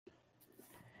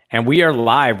And we are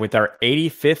live with our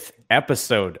 85th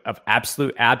episode of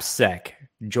Absolute AppSec.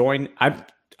 I'm going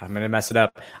to mess it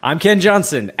up. I'm Ken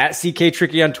Johnson at CK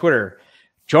Tricky on Twitter,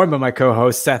 joined by my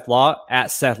co-host Seth Law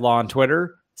at Seth Law on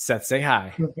Twitter. Seth, say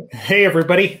hi. Hey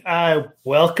everybody!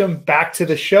 Welcome back to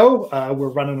the show. We're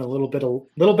running a little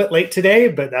bit late today,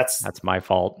 but that's my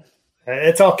fault.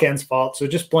 It's all Ken's fault, so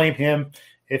just blame him.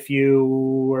 If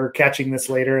you are catching this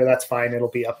later, that's fine. It'll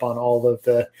be up on all of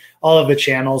the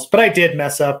channels. But I did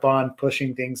mess up on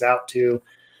pushing things out to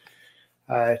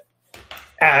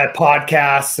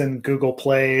podcasts and Google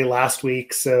Play last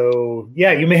week. So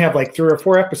yeah, you may have like 3 or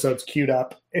 4 episodes queued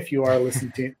up if you are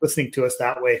listening to us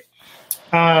that way.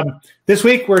 This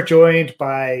week we're joined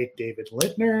by David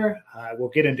Lintner. We'll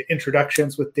get into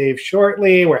introductions with Dave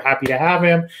shortly. We're happy to have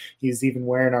him. He's even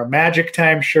wearing our Magic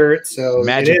Time shirt, so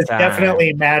it is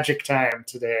definitely Magic Time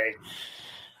today.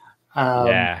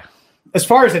 Yeah. As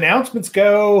far as announcements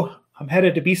go, I'm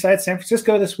headed to B-Side San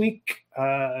Francisco this week.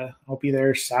 I'll be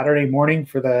there Saturday morning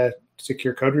for the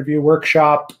Secure Code Review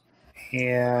workshop,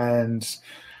 and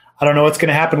I don't know what's going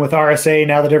to happen with RSA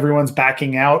now that everyone's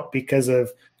backing out because of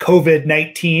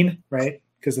COVID-19, right?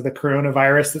 Because of the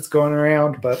coronavirus that's going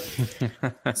around. But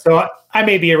so I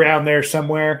may be around there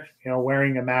somewhere,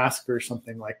 wearing a mask or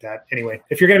something like that. Anyway,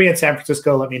 if you're going to be in San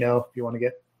Francisco, let me know if you want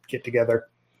to get together.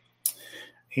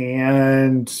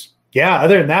 And yeah,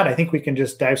 other than that, I think we can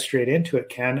just dive straight into it,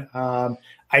 Ken.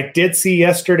 I did see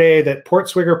yesterday that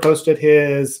Portswigger posted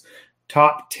his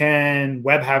top 10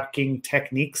 web hacking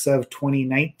techniques of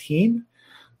 2019.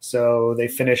 So they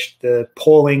finished the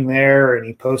polling there, and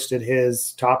he posted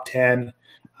his top 10.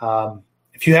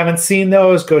 If you haven't seen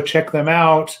those, go check them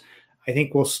out. I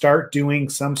think we'll start doing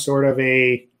some sort of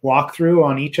a walkthrough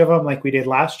on each of them like we did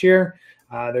last year.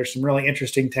 There's some really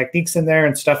interesting techniques in there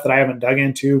and stuff that I haven't dug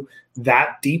into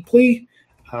that deeply.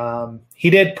 He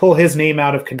did pull his name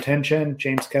out of contention.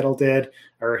 James Kettle did,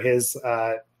 or his,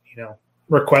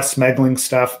 request smuggling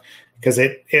stuff, because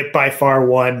it by far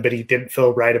won, but he didn't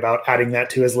feel right about adding that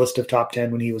to his list of top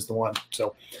 10 when he was the one.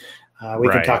 So we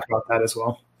can talk about that as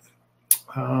well.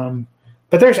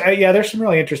 But there's some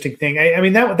really interesting thing. I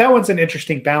mean, that one's an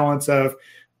interesting balance of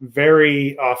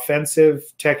very offensive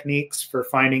techniques for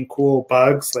finding cool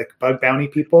bugs, like bug bounty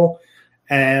people,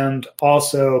 and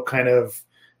also kind of,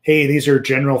 hey, these are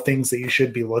general things that you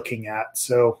should be looking at.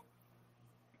 So,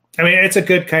 I mean, it's a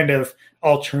good kind of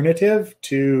alternative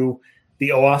to the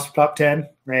OWASP top 10,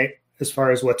 right? As far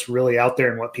as what's really out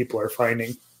there and what people are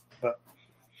finding. But.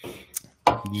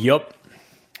 Yep.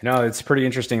 No, it's pretty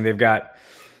interesting. They've got,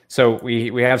 so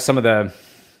we have some of the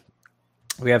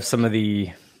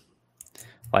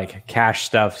like cache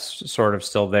stuff sort of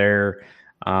still there.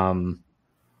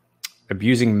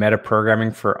 Abusing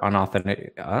metaprogramming for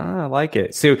unauthentic. I like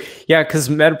it. So yeah, because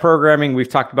metaprogramming, we've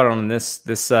talked about it on this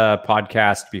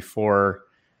podcast before.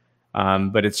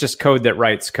 But it's just code that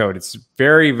writes code. It's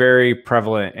very, very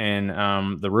prevalent in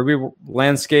the Ruby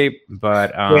landscape.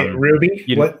 But wait, Ruby?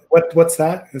 What's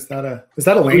that? Is that a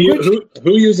language?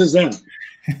 Who uses them?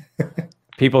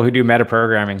 People who do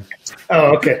metaprogramming.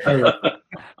 Oh, okay.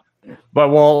 But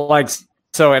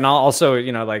and also,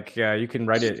 you can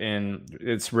write it in,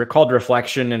 it's called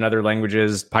reflection in other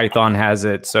languages. Python has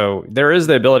it. So there is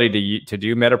the ability to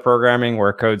do metaprogramming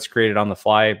where code's created on the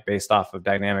fly based off of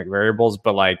dynamic variables,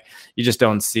 but you just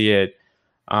don't see it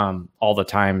all the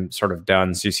time sort of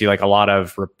done. So you see a lot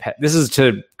of, this is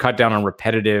to cut down on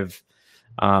repetitive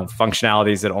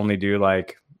functionalities that only do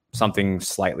something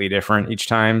slightly different each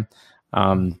time.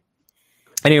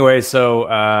 Anyway, so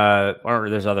or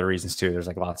there's other reasons too. There's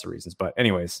lots of reasons, but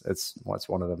anyways, it's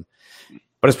one of them.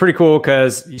 But it's pretty cool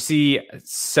because you see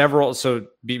several. So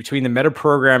between the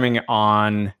metaprogramming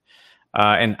on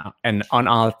an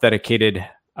unauthenticated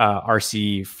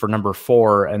RC for number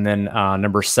 4, and then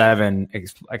number 7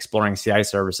 exploring CI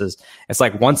services, it's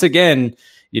once again,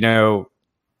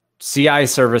 CI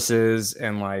services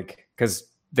and because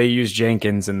they use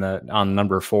Jenkins on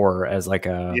number 4 as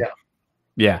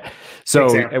Yeah. So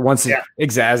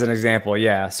as an example,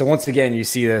 yeah. So once again, you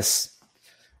see this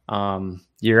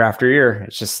year after year.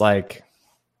 It's just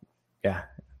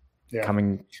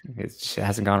coming. It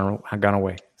hasn't gone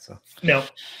away. So no.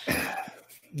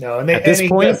 And at this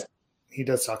point, he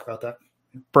does talk about that.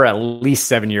 For at least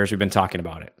 7 years, we've been talking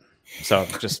about it. So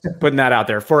just putting that out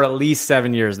there. For at least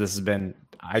 7 years, this has been.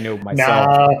 I know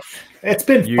myself. No, it's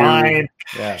been fine.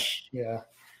 Yeah.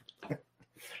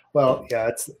 Well,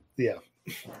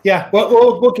 yeah.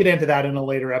 Well, we'll get into that in a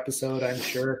later episode, I'm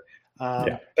sure.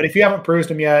 But if you haven't perused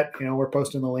them yet, we're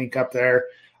posting the link up there.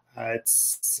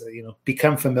 It's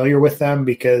become familiar with them,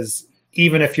 because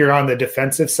even if you're on the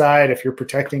defensive side, if you're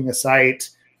protecting the site,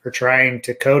 are trying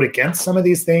to code against some of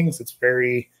these things, it's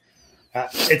very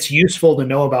it's useful to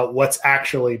know about what's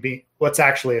actually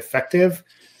effective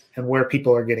and where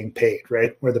people are getting paid,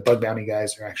 right? Where the bug bounty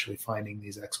guys are actually finding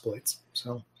these exploits.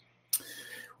 So,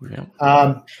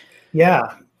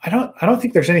 yeah. I don't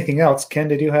think there's anything else. Ken,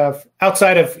 did you have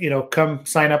outside of, come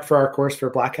sign up for our course for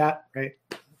Black Hat, right?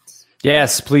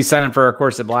 Yes, please sign up for our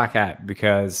course at Black Hat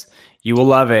because you will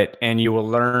love it and you will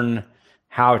learn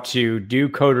how to do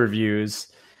code reviews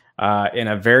in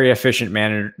a very efficient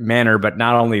manner. But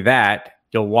not only that,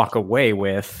 you'll walk away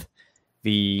with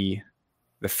the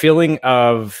feeling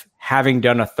of having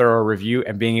done a thorough review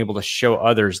and being able to show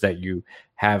others that you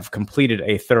have completed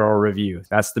a thorough review.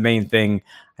 That's the main thing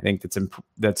I think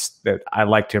that I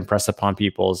like to impress upon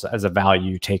people as a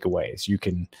value takeaway. Is you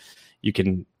can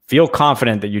feel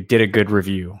confident that you did a good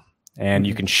review and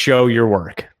you can show your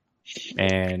work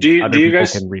and other people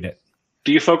guys can read it.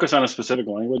 Do you focus on a specific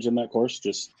language in that course,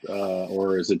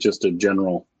 or is it just a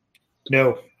general?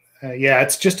 No.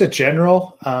 It's just a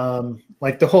general.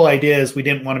 Like the whole idea is we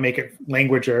didn't want to make it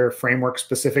language or framework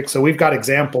specific. So we've got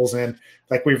examples in,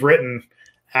 like we've written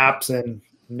apps in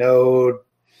Node,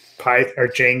 Python, or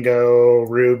Django,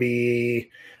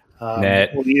 Ruby.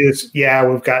 Net.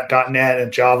 We've got .NET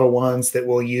and Java ones that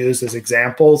we'll use as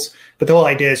examples. But the whole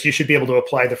idea is you should be able to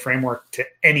apply the framework to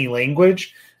any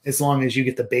language as long as you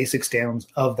get the basics down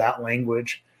of that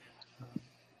language.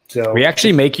 So we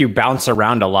actually make you bounce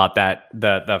around a lot that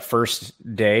the first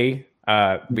day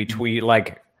between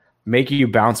make you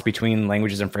bounce between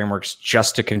languages and frameworks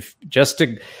just to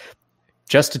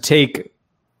take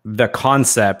the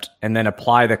concept and then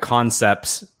apply the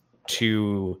concepts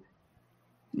to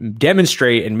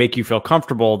demonstrate and make you feel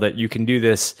comfortable that you can do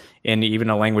this in even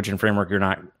a language and framework you're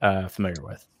not familiar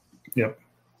with. Yep.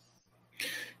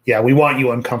 Yeah, we want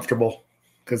you uncomfortable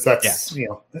because that's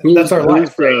that's our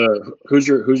life. Right? Who's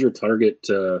your target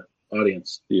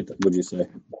audience? Would you say?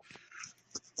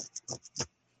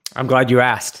 I'm glad you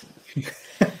asked.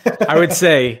 I would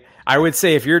say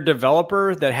if you're a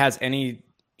developer that has any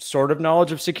sort of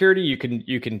knowledge of security, you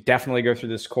can definitely go through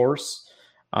this course.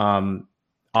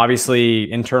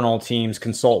 Obviously, internal teams,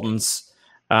 consultants.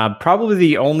 Probably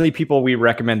the only people we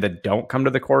recommend that don't come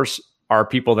to the course are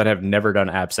people that have never done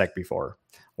AppSec before.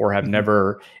 Or have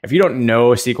never, if you don't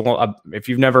know SQL, if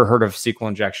you've never heard of SQL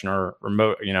injection or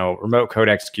remote code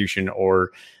execution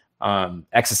or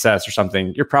XSS or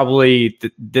something, you're probably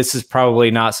this is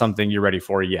probably not something you're ready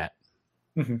for yet.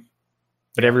 Mm-hmm.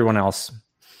 But everyone else,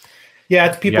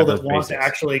 it's people that want to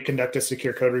actually conduct a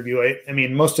secure code review. I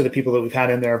mean, most of the people that we've had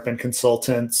in there have been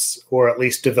consultants or at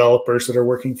least developers that are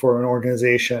working for an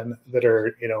organization that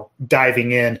are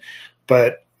diving in.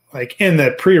 But like in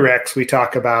the prereqs, we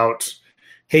talk about,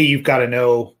 hey, you've got to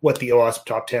know what the OWASP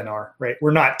top 10 are, right?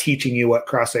 We're not teaching you what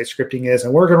cross-site scripting is,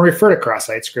 and we're going to refer to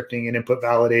cross-site scripting and input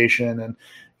validation and,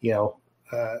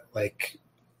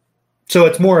 so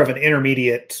it's more of an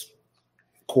intermediate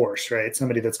course, right?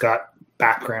 Somebody that's got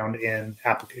background in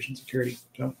application security.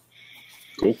 So.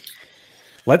 Cool.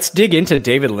 Let's dig into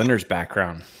David Linder's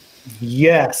background.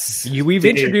 Yes. We've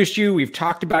introduced you. We've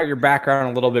talked about your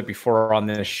background a little bit before on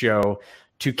this show.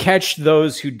 To catch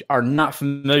those who are not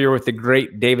familiar with the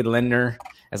great David Linder,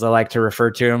 as I like to refer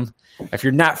to him, if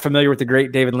you're not familiar with the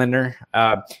great David Linder,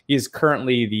 he is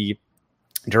currently the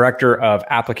director of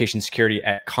application security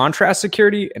at Contrast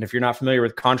Security. And if you're not familiar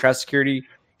with Contrast Security, you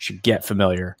should get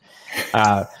familiar.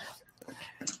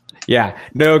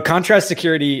 Contrast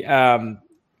Security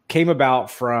came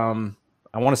about from,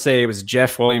 I want to say it was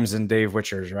Jeff Williams and Dave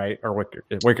Wickers, right? Or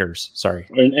Wickers, sorry.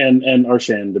 And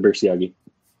Arshan Dabirsiagi.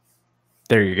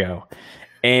 There you go.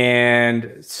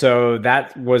 And so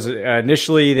that was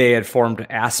initially they had formed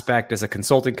Aspect as a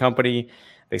consulting company.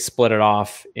 They split it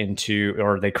off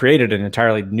or they created an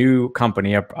entirely new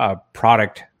company, a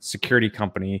product security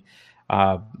company,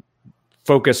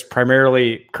 focused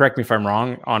primarily, correct me if I'm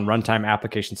wrong, on runtime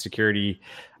application security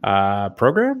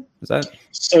program. Is that?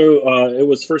 So it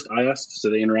was first IAST, so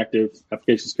the interactive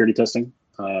application security testing,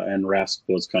 and RASP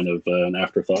was kind of an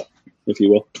afterthought, if you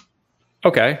will.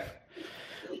 Okay.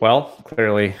 Well,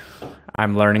 clearly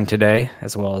I'm learning today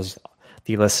as well as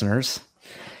the listeners,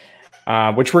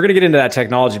 which we're going to get into that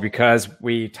technology because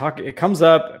it comes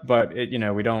up, but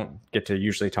we don't get to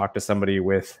usually talk to somebody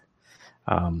with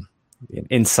an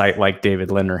insight like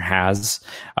David Linder has.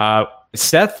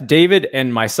 Seth, David,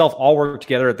 and myself all work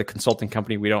together at the consulting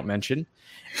company we don't mention.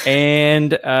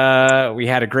 And we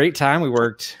had a great time. We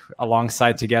worked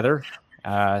alongside together.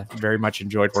 Very much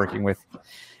enjoyed working with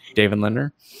David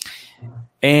Linder.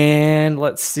 And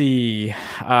let's see,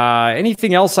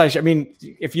 anything else?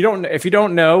 If you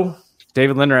don't know,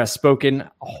 David Linder has spoken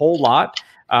a whole lot.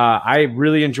 I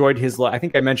really enjoyed his. I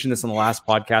think I mentioned this on the last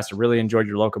podcast. I really enjoyed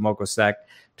your Locomoco Sec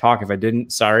talk. If I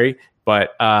didn't, sorry.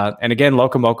 But and again,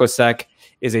 Locomoco Sec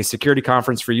is a security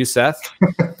conference for you, Seth,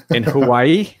 in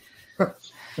Hawaii.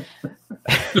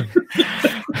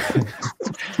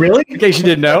 Really? In case you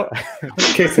didn't know. In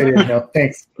case I didn't know.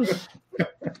 Thanks.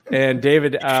 And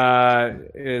David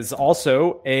is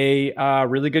also a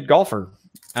really good golfer.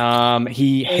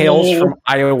 He hails from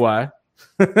Iowa.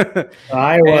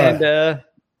 Iowa.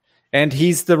 And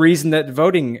he's the reason that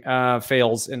voting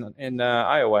fails in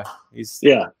Iowa.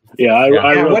 Yeah.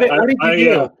 What did you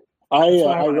do?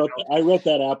 I wrote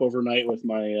that app overnight with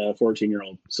my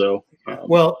 14-year-old. So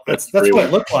well, that's what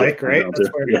it looked like, right? That's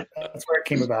where it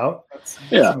came about.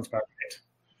 Yeah.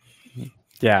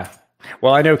 Yeah.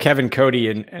 Well, I know Kevin Cody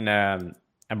and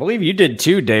I believe you did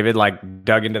too, David. Like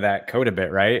dug into that code a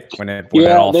bit, right? When it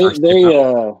all first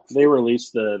they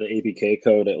released the APK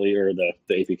code or the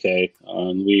APK.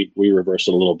 We reversed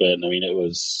it a little bit, and I mean it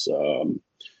was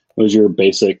your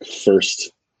basic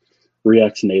first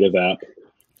React Native app.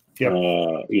 Yep.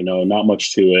 Not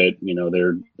much to it.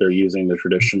 They're using the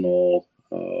traditional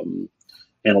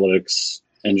analytics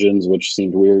engines, which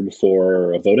seemed weird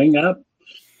for a voting app.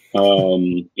 They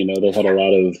had a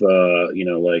lot of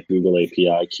like Google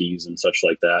API keys and such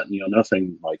like that.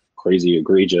 Nothing like crazy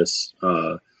egregious,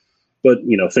 but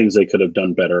things they could have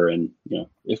done better. And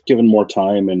if given more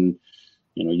time and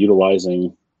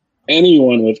utilizing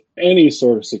anyone with any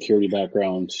sort of security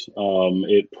background,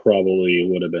 it probably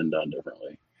would have been done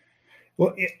differently.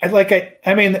 Well,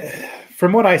 I mean,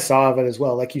 from what I saw of it as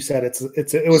well, like you said,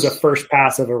 it was a first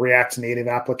pass of a React Native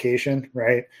application,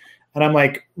 right? And I'm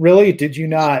like, really? Did you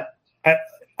not?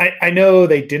 I know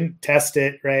they didn't test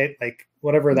it, right? Like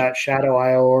whatever that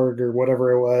Shadow.io org or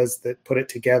whatever it was that put it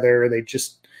together,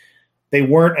 they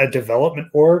weren't a development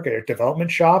org or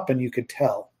development shop, and you could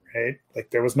tell, right? Like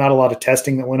there was not a lot of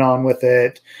testing that went on with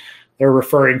it. They're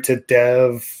referring to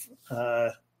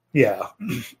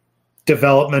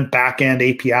development backend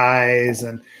APIs,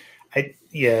 and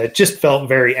it just felt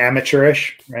very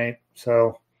amateurish, right?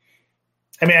 So.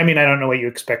 I mean, I don't know what you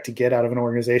expect to get out of an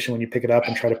organization when you pick it up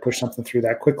and try to push something through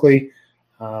that quickly.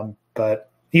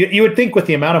 But you would think with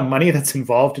the amount of money that's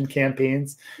involved in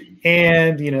campaigns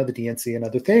and, the DNC and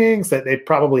other things that they'd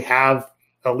probably have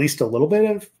at least a little bit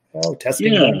of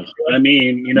testing. Yeah. I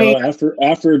mean, after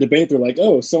a debate, they're like,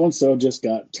 oh, so-and-so just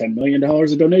got $10 million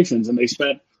of donations and they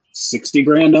spent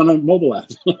 $60,000 on a mobile app.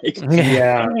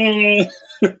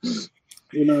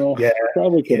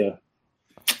 Probably could have.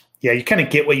 Yeah. You kind of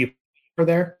get what you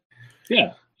there.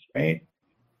 Yeah. Right.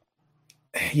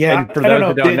 Yeah. And for those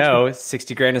who don't know,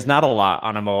 $60,000 is not a lot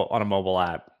on a mobile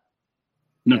app.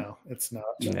 No, it's not.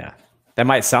 Yeah. That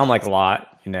might sound like a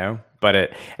lot,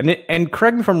 but and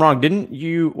correct me if I'm wrong. Didn't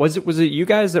you, was it you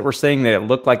guys that were saying that it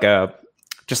looked like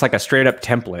just like a straight up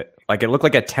template? Like it looked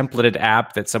like a templated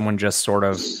app that someone just sort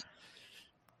of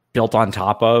built on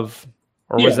top of?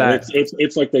 Or was that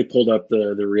it's like they pulled up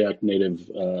the React Native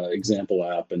example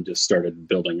app and just started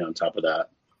building on top of that.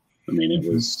 I mean, it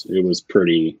was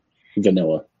pretty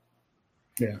vanilla.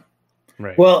 Yeah.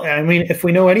 Right. Well, I mean, if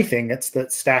we know anything, it's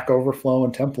that Stack Overflow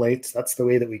and templates. That's the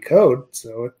way that we code,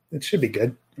 so it should be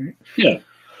good. Right? Yeah.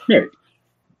 Right.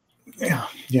 Yeah.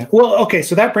 Yeah. Well, okay.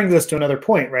 So that brings us to another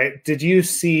point, right? Did you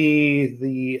see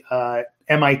the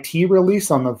MIT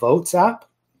release on the Votes app?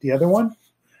 The other one?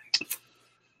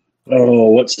 Oh,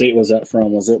 what state was that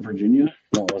from? Was it Virginia?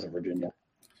 No, it wasn't Virginia.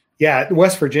 Yeah,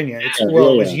 West Virginia. It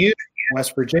was used in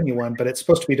West Virginia one, but it's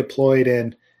supposed to be deployed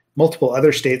in multiple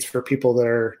other states for people that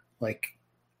are like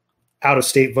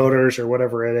out-of-state voters or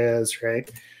whatever it is,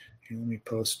 right? Here, let me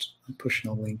I'm pushing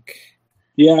a link.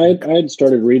 Yeah, I had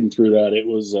started reading through that. It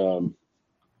was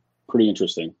pretty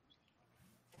interesting.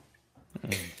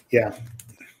 Yeah.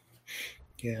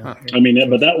 Yeah. Huh. I mean,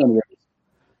 but that one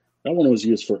was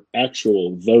used for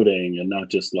actual voting and not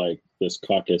just like this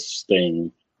caucus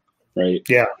thing, right?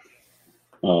 Yeah.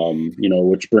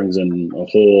 Which brings in a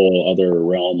whole other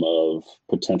realm of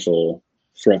potential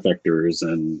threat vectors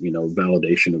and,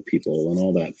 validation of people and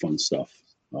all that fun stuff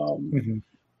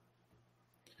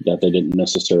that they didn't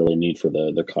necessarily need for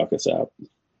the caucus app.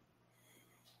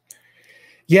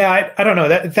 Yeah, I don't know.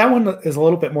 That one is a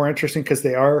little bit more interesting because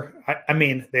they are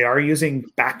using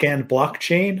back-end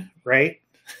blockchain, right?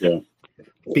 Yeah.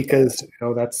 Because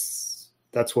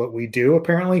that's what we do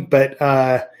apparently. But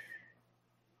I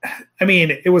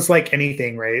mean, it was like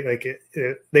anything, right? Like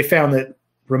they found that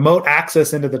remote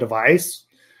access into the device,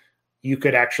 you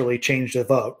could actually change the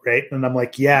vote, right? And I'm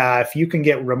like, yeah, if you can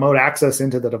get remote access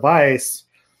into the device,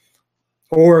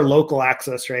 or local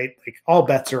access, right? Like all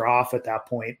bets are off at that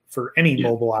point for any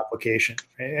mobile application.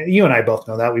 You and I both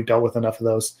know that. We've dealt with enough of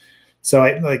those. So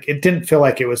it didn't feel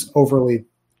like it was overly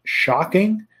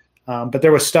shocking, but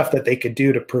there was stuff that they could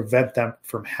do to prevent them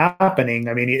from happening.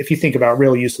 I mean, if you think about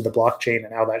real use of the blockchain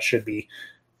and how that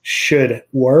should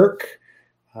work,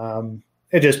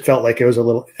 it just felt like it was a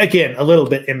little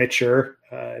bit immature,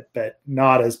 but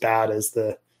not as bad as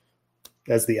the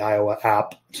Iowa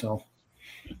app. So.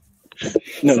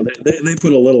 No, they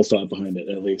put a little thought behind it,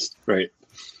 at least, right?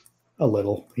 A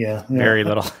little, yeah. Very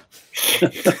little.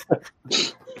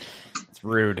 It's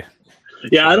rude.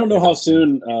 Yeah, I don't know how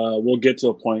soon we'll get to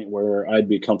a point where I'd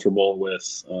be comfortable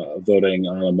with voting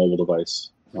on a mobile device.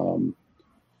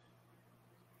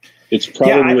 It's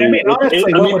probably. Yeah,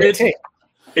 honestly, what would it take?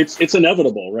 It's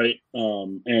inevitable, right?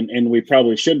 And we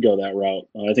probably should go that route.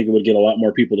 I think it would get a lot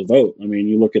more people to vote. I mean,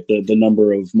 you look at the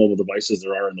number of mobile devices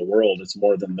there are in the world; it's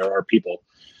more than there are people.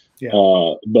 Yeah.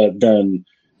 But then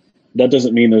that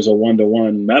doesn't mean there's a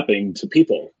 1-to-1 mapping to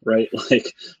people, right?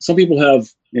 Like some people have,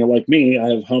 like me,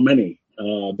 I have how many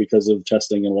because of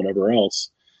testing and whatever else.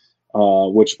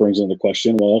 Which brings into the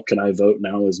question: well, can I vote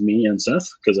now as me and Seth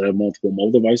because I have multiple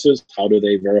mobile devices? How do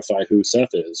they verify who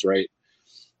Seth is, right?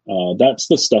 That's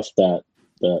the stuff that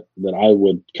I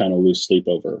would kind of lose sleep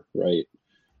over, right?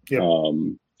 Yeah.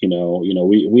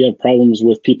 We have problems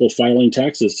with people filing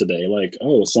taxes today. Like,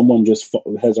 oh, someone just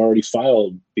has already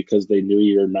filed because they knew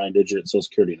your 9-digit social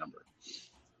security number.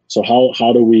 So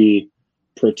how do we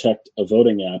protect a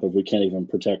voting app if we can't even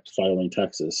protect filing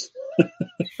taxes?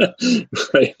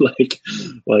 Right? Like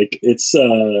it's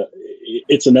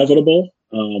inevitable,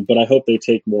 but I hope they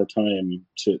take more time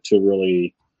to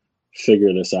really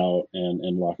figure this out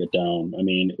and lock it down. I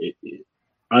mean,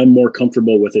 I'm more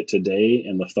comfortable with it today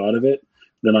and the thought of it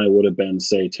than I would have been,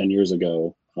 say, 10 years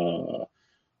ago, or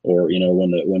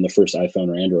when the first iPhone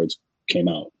or Androids came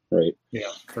out, right?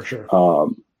 Yeah, for sure.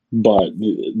 But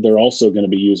they're also going to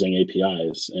be using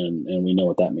APIs, and we know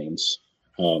what that means.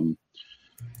 And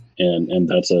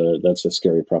that's a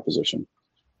scary proposition.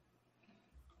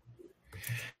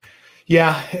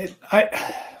 Yeah,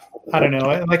 I don't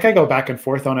know. Like I go back and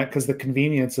forth on it because the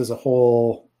convenience is a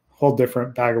whole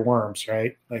different bag of worms,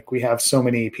 right? Like we have so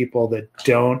many people that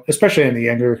don't, especially in the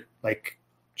younger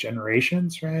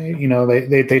generations, right?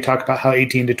 They talk about how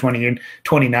 18 to 20 and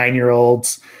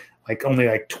 29-year-olds, like only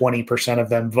like 20% of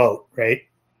them vote, right?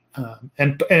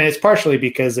 And it's partially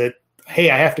because I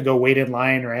have to go wait in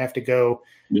line or I have to go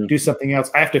do something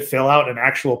else. I have to fill out an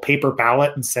actual paper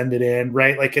ballot and send it in,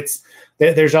 right? Like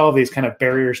there's all these kind of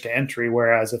barriers to entry.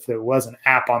 Whereas if it was an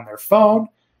app on their phone,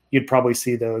 you'd probably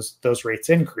see those rates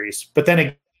increase. But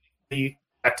then again,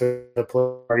 back to the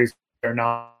parties, they're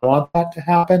not want that to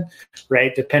happen,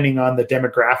 right? Depending on the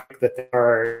demographic that they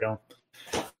are,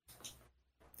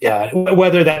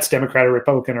 whether that's Democrat or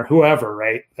Republican or whoever,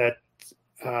 right? That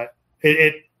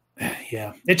it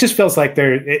just feels like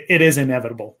it is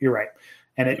inevitable. You're right.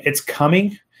 And it's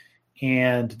coming,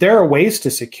 and there are ways to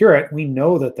secure it. We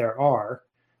know that there are.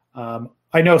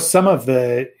 I know some of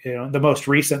the most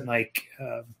recent,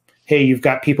 hey, you've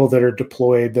got people that are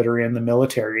deployed that are in the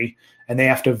military, and they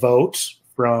have to vote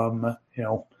from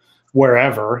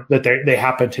wherever that they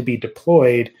happen to be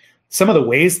deployed. Some of the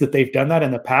ways that they've done that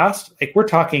in the past, like we're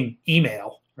talking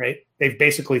email, right? They've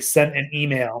basically sent an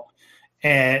email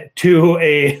and to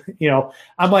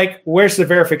I'm like, where's the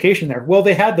verification there? Well,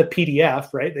 they had the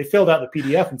PDF, right? They filled out the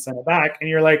PDF and sent it back. And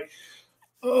you're like,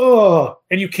 oh,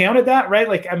 and you counted that, right?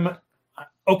 Like, I'm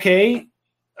okay.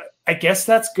 I guess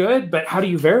that's good, but how do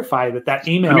you verify that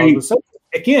email is the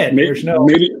again? There's no.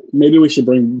 Maybe we should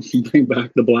bring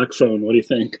back the black phone. What do you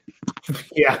think?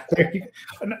 Yeah,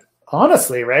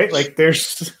 honestly, right? Like,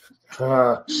 there's,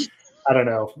 I don't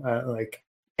know,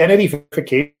 identity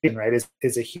verification, right,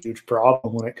 is a huge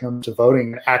problem when it comes to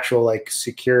voting. Actual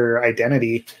secure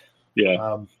identity.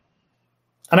 Yeah.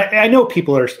 And I know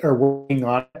people are working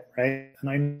on it, right? And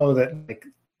I know that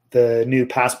the new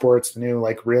passports, the new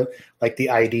real the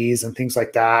IDs and things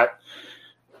like that.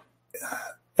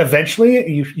 Eventually,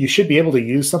 you should be able to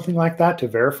use something like that to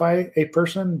verify a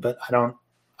person, but I don't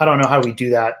know how we do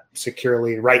that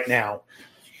securely right now.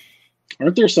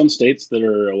 Aren't there some states that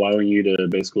are allowing you to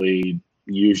basically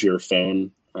use your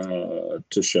phone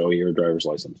to show your driver's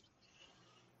license?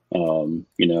 I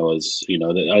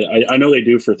know they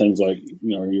do for things like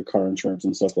your car insurance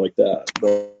and stuff like that.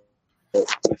 But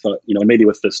I thought maybe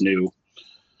with this new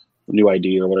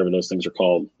ID or whatever those things are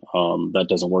called, that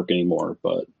doesn't work anymore.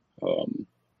 But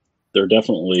they're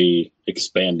definitely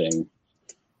expanding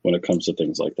when it comes to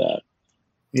things like that.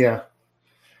 Yeah,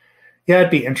 it'd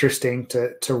be interesting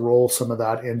to roll some of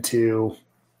that into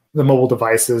the mobile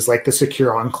devices, like the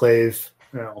secure enclave,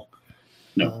 No.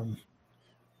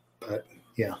 But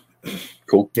yeah.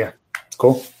 Cool. Yeah.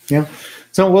 Cool. Yeah.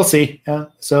 So we'll see.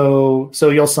 So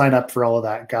you'll sign up for all of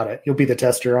that. Got it. You'll be the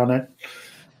tester on it.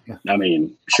 Yeah. I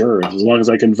mean, sure. As long as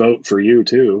I can vote for you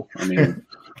too. I mean,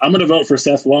 I'm going to vote for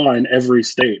Seth Law in every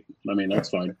state. I mean, that's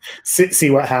fine. See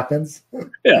what happens.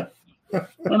 Yeah.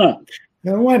 Why not?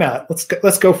 No, why not?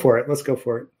 Let's go for it. Let's go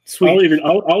for it. Sweet.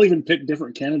 I'll even pick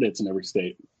different candidates in every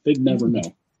state. They'd never know,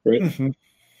 right? Mm-hmm.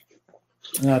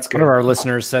 That's good. One of our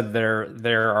listeners said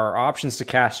there are options to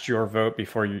cast your vote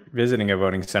before you visiting a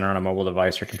voting center on a mobile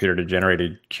device or computer to generate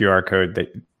a QR code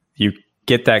that you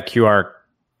get that QR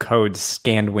code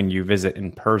scanned when you visit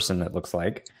in person, it looks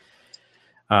like.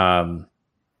 And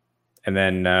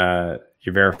then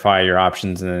you verify your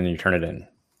options and then you turn it in.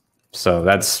 So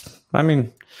that's, I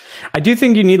mean, I do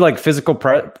think you need like physical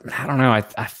I don't know.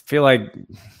 I feel like,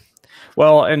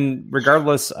 well, and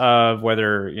regardless of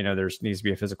whether, there needs to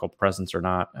be a physical presence or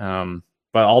not.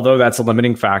 But although that's a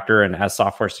limiting factor, and as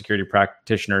software security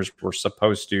practitioners, we're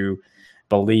supposed to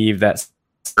believe that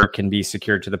it can be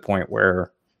secured to the point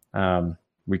where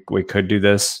we could do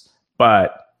this.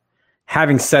 But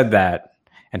having said that,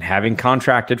 and having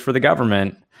contracted for the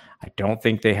government, I don't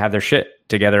think they have their shit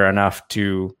together enough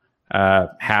to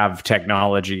have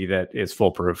technology that is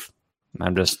foolproof. I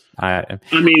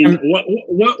mean,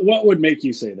 what would make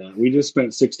you say that? We just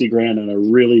spent $60,000 on a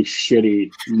really shitty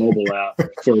mobile app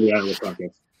for the Iowa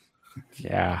caucus.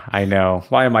 Yeah, I know.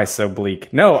 Why am I so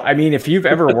bleak? No, I mean, if you've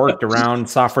ever worked around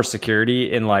software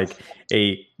security in like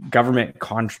a government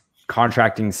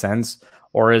contracting sense,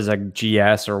 or as a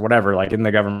GS or whatever, like in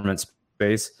the government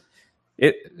space,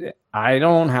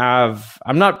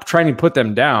 I'm not trying to put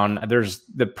them down.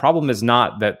 The problem is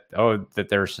not that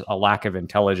there's a lack of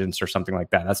intelligence or something like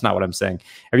that. That's not what I'm saying.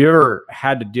 Have you ever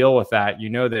had to deal with that? You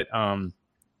know that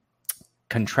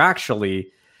contractually,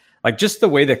 like just the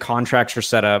way the contracts are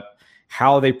set up,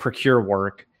 how they procure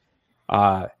work,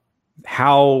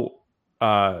 how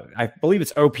I believe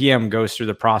it's OPM goes through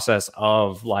the process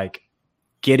of like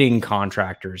getting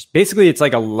contractors. Basically, it's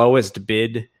like a lowest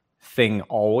bid thing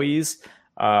always,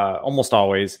 almost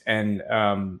always. And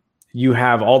you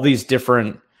have all these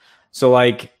different, so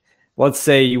like, let's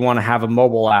say you want to have a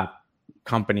mobile app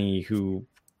company who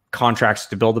contracts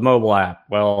to build a mobile app.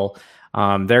 Well,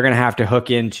 they're going to have to hook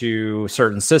into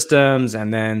certain systems.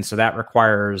 And then, so that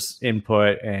requires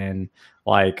input and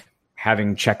like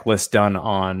having checklists done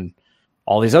on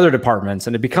all these other departments.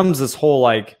 And it becomes this whole,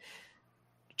 like,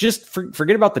 just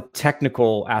forget about the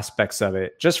technical aspects of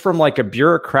it. Just from like a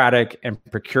bureaucratic and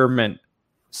procurement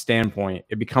standpoint,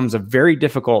 it becomes a very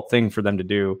difficult thing for them to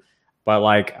do. But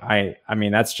like, I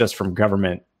mean, that's just from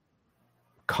government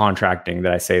contracting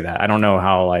that I say that. I don't know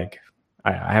how, like,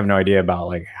 I have no idea about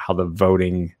like how the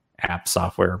voting app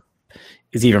software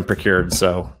is even procured.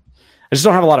 So I just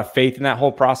don't have a lot of faith in that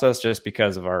whole process just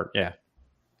because of our, yeah.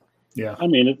 I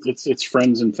mean, it's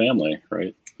friends and family,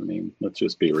 right? I mean, let's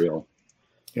just be real.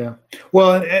 Yeah.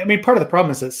 Well, I mean, part of the problem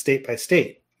is it's state by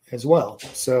state as well.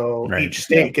 So right. Each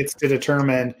state gets to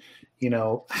determine,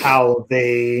 how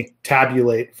they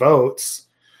tabulate votes,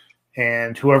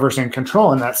 and whoever's in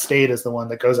control in that state is the one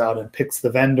that goes out and picks the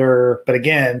vendor. But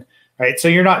again, right. So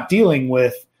you're not dealing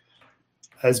with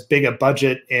as big a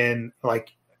budget in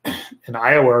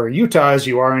Iowa or Utah as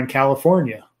you are in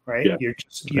California, right? Yeah. You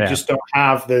just don't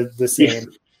have the same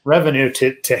revenue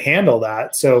to handle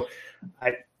that. So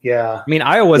I mean,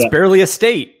 Iowa's barely a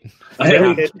state.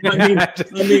 Do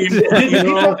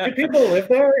people live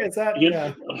there? Is that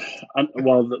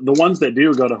well, the ones that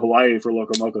do go to Hawaii for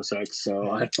Loco Moco sex.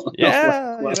 So I don't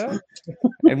know.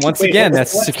 And once again,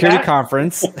 that's a security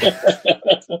conference.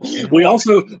 we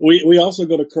also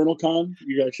go to Colonel Con.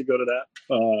 You guys should go to that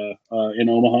in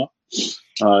Omaha.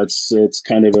 It's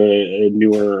kind of a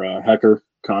newer hacker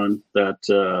con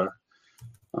that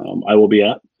I will be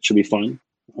at. It should be fun.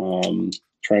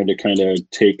 Trying to kind of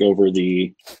take over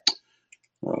the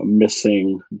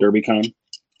missing DerbyCon.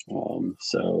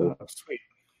 Sweet.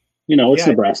 It's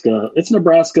Nebraska. It's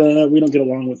Nebraska. We don't get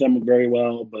along with them very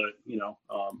well, but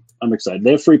I'm excited.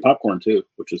 They have free popcorn too,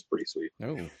 which is pretty sweet.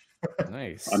 Oh,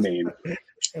 nice. I mean,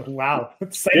 wow.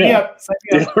 Sign me up.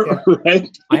 Yeah. Right?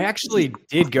 I actually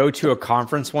did go to a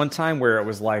conference one time where it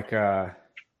was like, they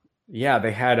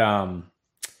had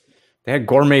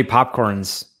gourmet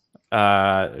popcorns.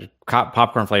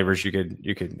 Popcorn flavors you could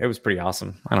it was pretty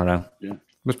awesome. I don't know. Yeah. It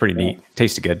was pretty neat.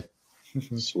 Tasted good.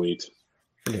 Sweet.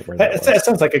 It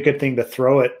sounds like a good thing to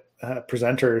throw at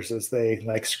presenters as they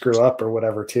like screw up or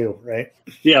whatever too, right?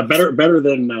 Yeah, better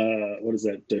than what is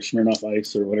that, Smirnoff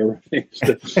Ice or whatever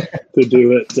to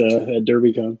do at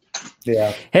DerbyCon.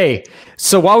 Yeah. Hey,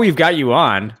 so while we've got you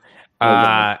on,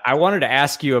 I wanted to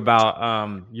ask you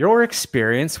about your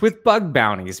experience with bug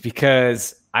bounties,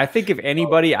 because I think if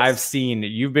anybody I've seen,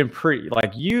 you've been pretty,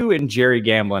 like you and Jerry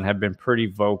Gamblin have been pretty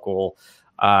vocal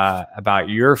about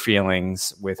your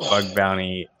feelings with bug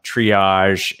bounty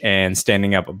triage and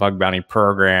standing up a bug bounty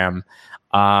program.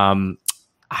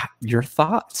 Your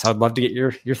thoughts? I'd love to get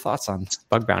your thoughts on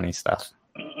bug bounty stuff.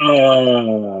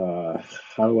 How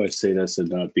do I say this and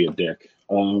not be a dick?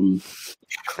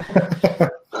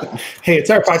 Hey, it's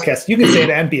our podcast. You can say it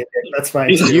and be a dick. That's fine.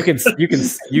 You can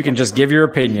just give your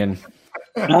opinion.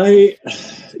 I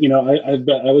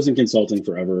was in consulting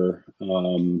forever,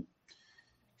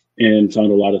 and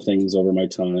found a lot of things over my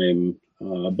time.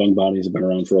 Bug bounties have been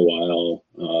around for a while.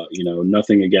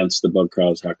 Nothing against the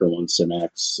Bugcrowds, HackerOne,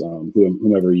 Synax,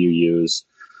 whomever you use,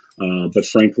 but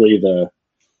frankly,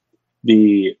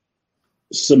 the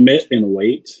submit and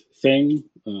wait thing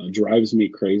drives me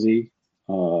crazy.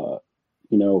 For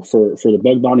the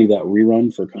bug bounty that we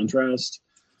run for Contrast,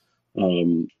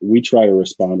 we try to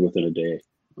respond within a day.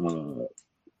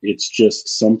 It's just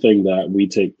something that we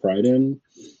take pride in.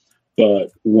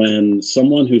 But when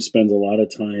someone who spends a lot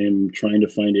of time trying to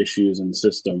find issues in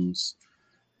systems,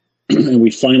 and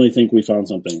we finally think we found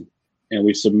something, and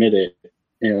we submit it,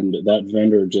 and that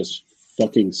vendor just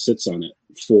fucking sits on it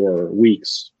for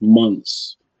weeks,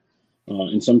 months,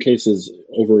 in some cases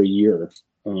over a year,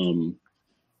 I'm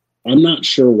not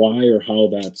sure why or how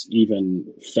that's even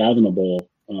fathomable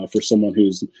for someone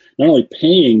who's not only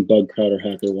paying Bugcrowd or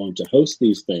HackerOne to host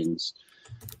these things,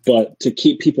 but to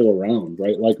keep people around,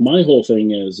 right? Like my whole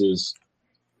thing is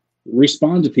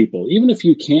respond to people. Even if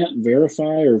you can't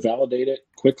verify or validate it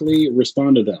quickly,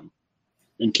 respond to them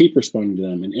and keep responding to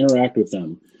them and interact with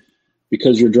them,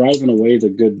 because you're driving away the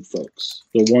good folks,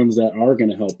 the ones that are going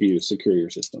to help you secure your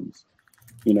systems.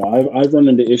 I've run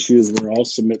into issues where I'll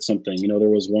submit something. There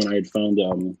was one I had found,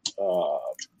 a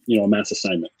mass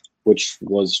assignment, which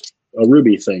was a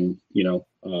Ruby thing,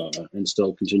 and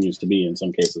still continues to be in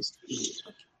some cases.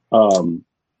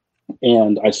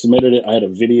 And I submitted it. I had a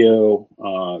video,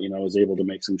 I was able to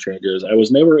make some changes. I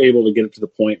was never able to get it to the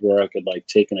point where I could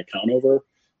take an account over,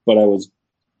 but I was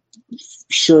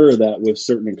sure that with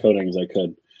certain encodings I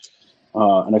could.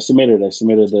 And I submitted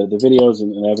the videos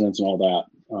and evidence and all that.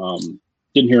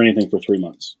 Didn't hear anything for 3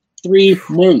 months. 3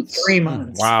 months. 3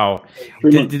 months. Wow.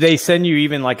 Did they send you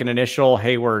even an initial,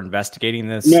 hey, we're investigating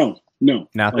this? No.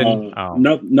 Nothing?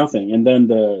 Nothing. And then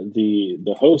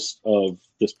the host of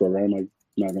this program, I'm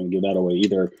not going to give that away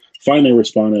either, finally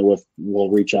responded with, we'll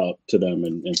reach out to them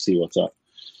and see what's up.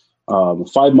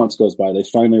 5 months goes by. They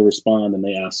finally respond and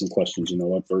they ask some questions.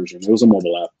 What version? It was a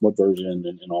mobile app. What version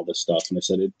and all this stuff. And they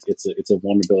said it's a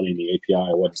vulnerability in the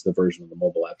API. What's the version of the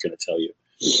mobile app going to tell you?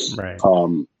 Right.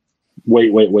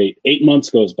 Wait. 8 months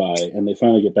goes by and they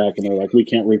finally get back and they're like, we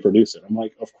can't reproduce it. I'm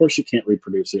like, of course you can't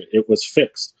reproduce it. It was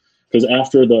fixed. Because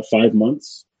after the 5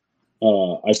 months,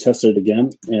 I tested it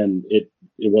again and it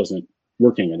wasn't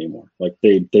working anymore.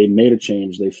 They made a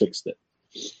change, they fixed it.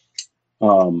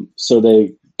 So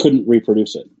they couldn't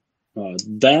reproduce it.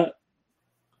 That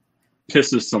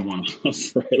pisses someone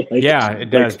off, right? Yeah, it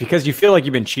does, because you feel like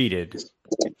you've been cheated.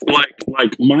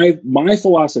 My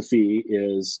philosophy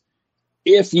is,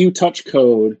 if you touch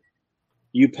code,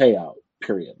 you pay out,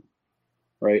 period.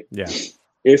 Right? Yeah.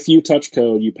 If you touch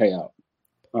code, you pay out.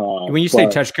 When you say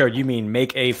touch code, you mean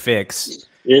make a fix.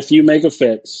 If you make a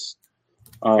fix,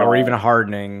 or even a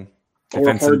hardening,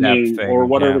 or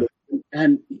whatever, yeah.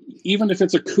 And even if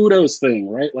it's a kudos thing,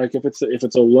 right? If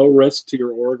it's a low risk to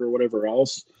your org or whatever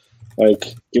else,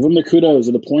 give them the kudos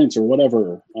or the points or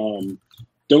whatever.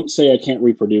 Don't say I can't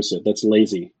reproduce it. That's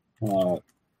lazy.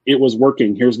 It was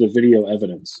working. Here's the video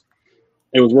evidence.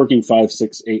 It was working 5,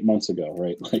 6, 8 months ago,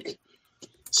 right?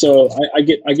 So I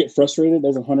get frustrated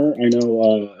as a hunter. I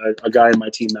know a guy in my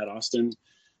team, Matt Austin.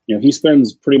 He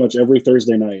spends pretty much every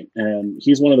Thursday night, and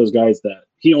he's one of those guys that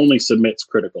he only submits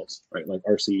criticals, right? Like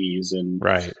RCEs and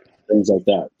things like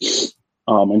that.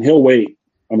 And he'll wait.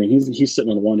 I mean, he's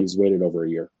sitting on one. He's waited over a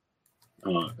year.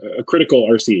 A critical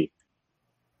RCE.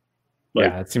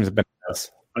 It seems a bit.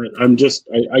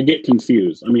 I get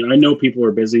confused. I mean, I know people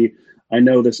are busy. I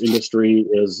know this industry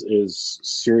is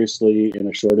seriously in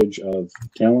a shortage of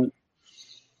talent,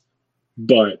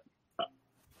 but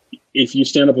if you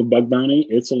stand up a bug bounty,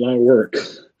 it's a lot of work.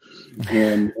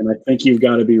 And I think you've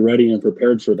got to be ready and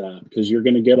prepared for that, because you're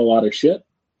going to get a lot of shit,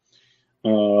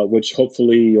 which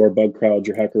hopefully your Bugcrowds,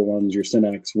 your HackerOnes, your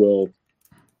Synax will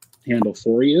handle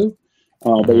for you.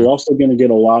 But you're also going to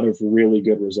get a lot of really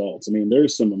good results. I mean,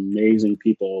 there's some amazing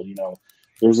people.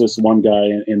 There's this one guy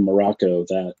in Morocco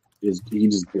that he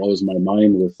just blows my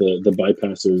mind with the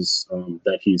bypasses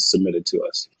that he's submitted to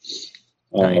us.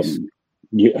 Nice.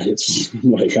 Yeah, it's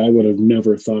like I would have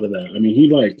never thought of that. I mean,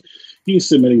 he's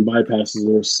submitting bypasses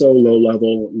that are so low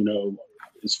level,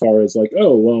 as far as like,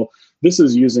 oh, well, this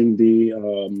is using the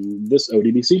this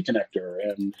ODBC connector,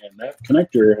 and that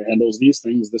connector handles these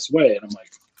things this way. And I'm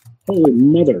like, holy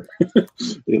mother,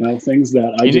 things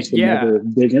that I just would never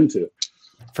dig into.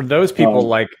 For those people,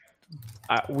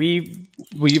 we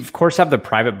of course have the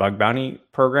private bug bounty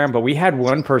program, but we had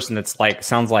one person that's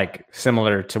sounds like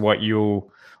similar to what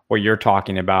you're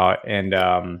talking about,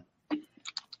 and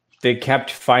they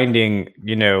kept finding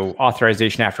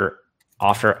authorization after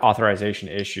authorization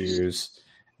issues.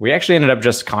 We actually ended up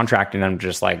just contracting them to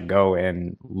just go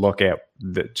and look at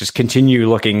just continue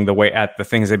looking at the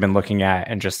things they've been looking at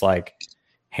and just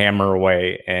hammer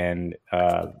away. And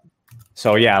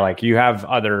so yeah, you have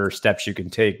other steps you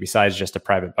can take besides just a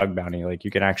private bug bounty.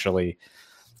 You can actually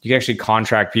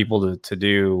contract people to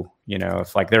do,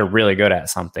 if they're really good at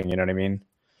something, you know what I mean?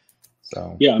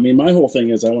 So yeah, I mean, my whole thing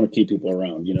is I want to keep people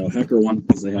around. HackerOne,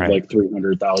 because they have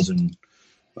 300,000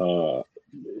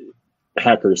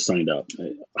 hackers signed up.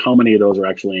 How many of those are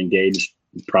actually engaged?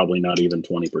 Probably not even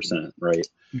 20%, right?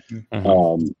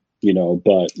 Mm-hmm.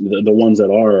 But the ones that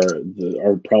are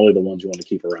probably the ones you want to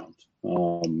keep around,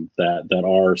 that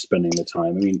are spending the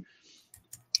time. I mean,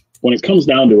 when it comes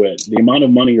down to it, the amount of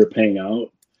money you're paying out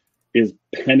is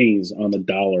pennies on the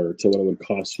dollar to what it would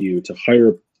cost you to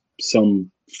hire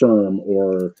some firm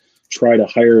or try to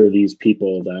hire these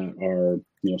people that are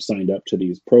signed up to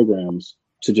these programs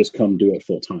to just come do it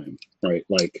full time, right?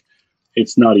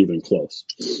 It's not even close.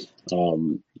 I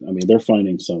mean, they're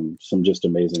finding some just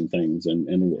amazing things, and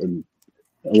in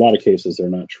a lot of cases they're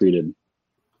not treated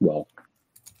well.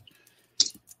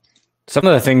 Some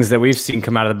of the things that we've seen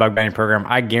come out of the bug bounty program,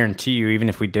 I guarantee you, even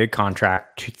if we did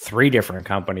contract 3 different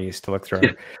companies to look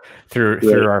through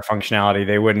through our functionality,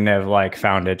 they wouldn't have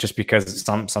found it, just because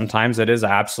sometimes it is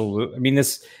absolute. I mean,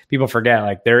 people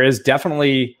forget, there is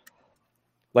definitely,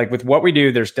 with what we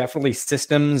do, there's definitely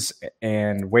systems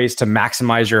and ways to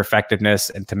maximize your effectiveness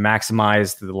and to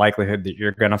maximize the likelihood that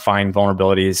you're going to find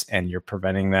vulnerabilities and you're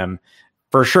preventing them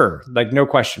for sure. No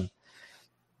question.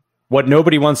 What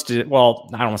nobody wants to, well,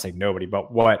 I don't want to say nobody,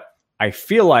 but what I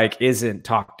feel like isn't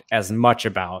talked as much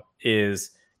about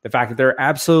is the fact that there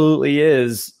absolutely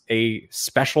is a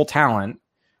special talent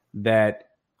that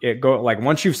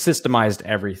once you've systemized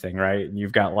everything, right? And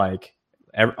you've got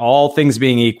all things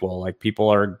being equal, people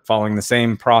are following the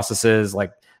same processes,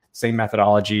 same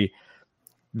methodology.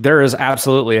 There is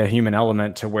absolutely a human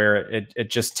element to where it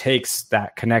just takes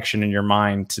that connection in your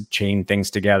mind to chain things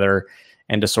together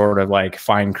and to sort of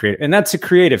find creative. And that's a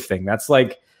creative thing. That's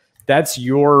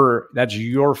your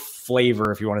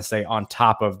flavor, if you want to say, on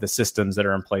top of the systems that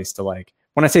are in place to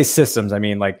when I say systems, I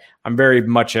mean, I'm very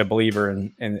much a believer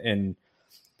in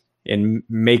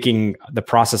making the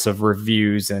process of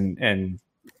reviews and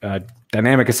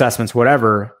dynamic assessments,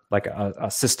 whatever,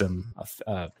 a system,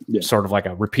 sort of a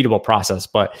repeatable process.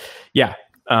 But yeah,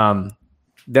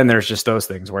 then there's just those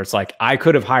things where it's I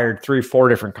could have hired 3-4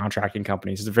 different contracting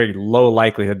companies. It's a very low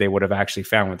likelihood they would have actually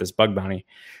found with this bug bounty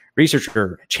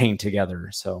researcher chained together.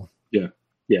 So yeah,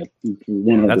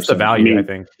 100%. That's the value, I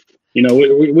think.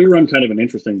 We run kind of an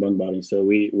interesting bug bounty. So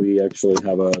we actually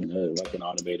have an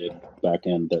automated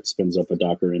backend that spins up a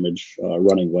Docker image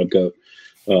running WebGoat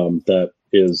that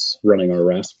is running our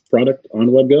RASP product on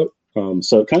WebGoat.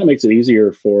 So it kind of makes it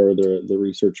easier for the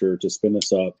researcher to spin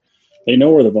this up. They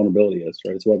know where the vulnerability is,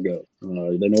 right? It's WebGoat.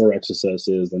 They know where XSS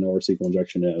is. They know where SQL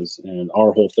injection is. And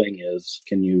our whole thing is,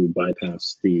 can you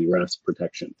bypass the RASP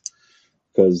protection?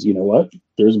 Because you know what?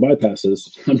 There's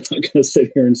bypasses. I'm not going to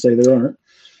sit here and say there aren't.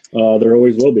 There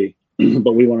always will be.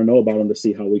 But we want to know about them to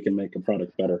see how we can make a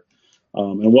product better.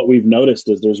 And what we've noticed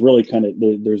is there's really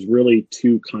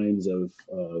 2 kinds of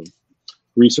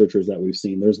researchers that we've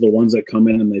seen. There's the ones that come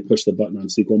in and they push the button on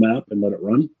SQL map and let it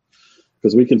run,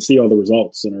 because we can see all the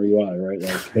results in our UI, right?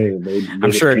 Hey,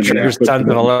 I'm sure it triggers tons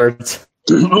of alerts.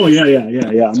 Oh yeah.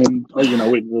 I mean,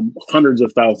 hundreds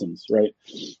of thousands, right?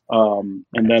 And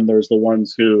then there's the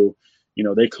ones who,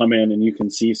 they come in and you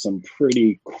can see some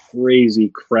pretty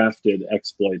crazy crafted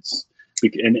exploits,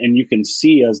 and you can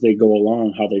see as they go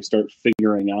along how they start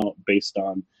figuring out based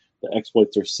on the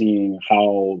exploits they're seeing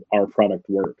how our product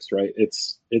works, right?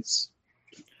 It's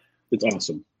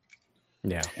awesome.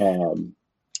 Yeah.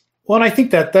 Well, and I think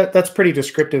that's pretty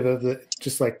descriptive of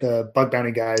the bug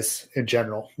bounty guys in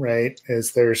general, right?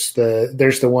 Is there's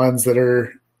the ones that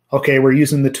are okay, we're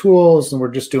using the tools and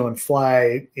we're just doing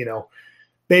fly,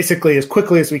 basically as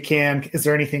quickly as we can. Is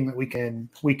there anything that we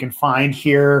can find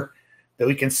here that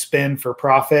we can spin for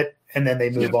profit? And then they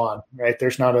move on, right?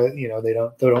 There's not they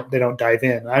don't dive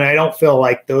in. And I don't feel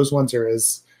like those ones are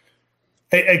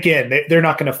they're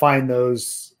not going to find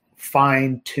those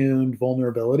fine-tuned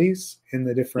vulnerabilities in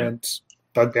the different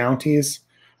bug bounties.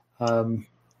 You're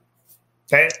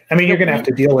going to have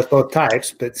to deal with both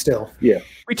types, but still. Yeah.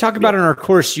 We talk about in our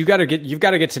course, you've got to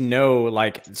get to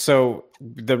know, so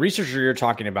the researcher you're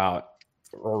talking about,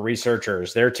 or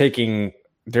researchers, they're taking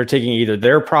either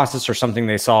their process or something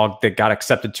they saw that got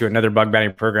accepted to another bug bounty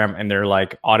program, and they're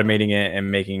like automating it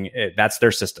and making it. That's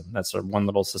their system. That's their one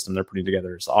little system they're putting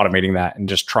together, is automating that and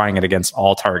just trying it against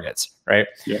all targets, right?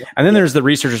 Yeah. And then there's the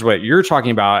researchers, what you're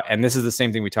talking about, and this is the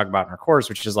same thing we talk about in our course,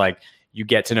 which is like you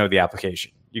get to know the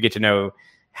application, you get to know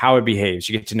how it behaves,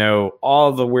 you get to know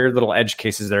all the weird little edge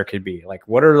cases there could be. Like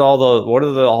what are all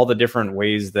the different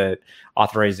ways that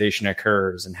authorization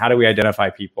occurs, and how do we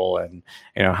identify people, and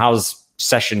how's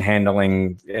session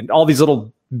handling, and all these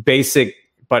little basic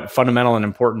but fundamental and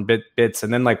important bits.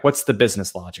 And then like, what's the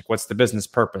business logic? What's the business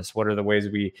purpose? What are the ways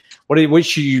what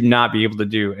should you not be able to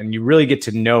do? And you really get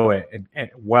to know it and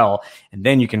well, and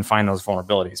then you can find those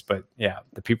vulnerabilities. But yeah,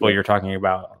 the people you're talking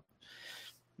about,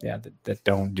 that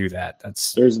don't do that.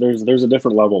 There's a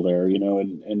different level there,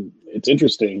 and it's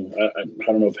interesting. I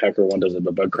don't know if HackerOne does it,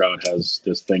 but Bugcrowd has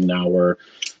this thing now where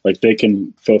like they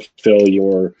can fulfill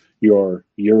your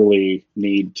yearly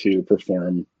need to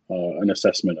perform an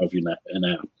assessment of an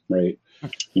app, right?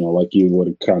 Like you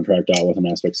would contract out with an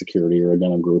Aspect Security or a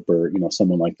Denim Group or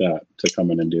someone like that to come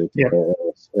in and do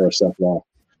or assess that.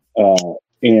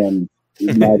 And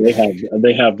now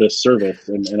they have this service,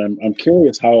 and I'm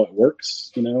curious how it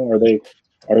works. Are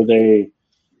they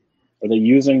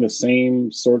using the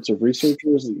same sorts of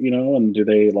researchers, and do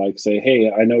they like say,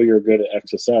 hey, I know you're good at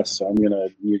XSS, so I'm gonna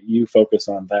you focus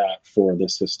on that for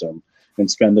this system and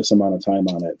spend this amount of time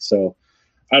on it. So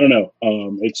I don't know.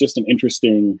 It's just an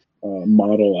interesting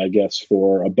model, I guess,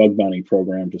 for a bug bounty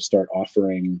program to start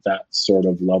offering that sort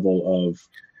of level of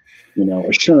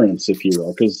assurance, if you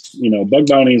will, because bug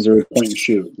bounties are point and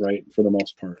shoot, right, for the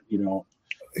most part.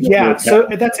 Yeah, so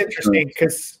that's interesting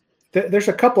because there's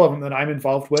a couple of them that I'm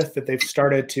involved with that they've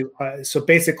started to so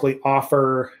basically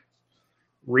offer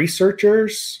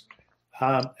researchers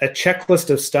a checklist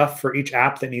of stuff for each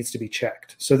app that needs to be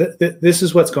checked. So this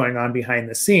is what's going on behind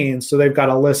the scenes. So they've got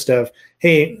a list of,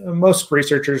 hey, most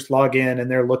researchers log in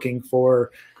and they're looking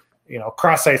for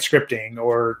cross-site scripting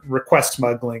or request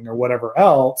smuggling or whatever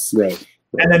else. Right.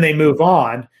 And then they move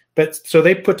on. But so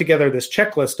they put together this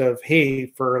checklist of, hey,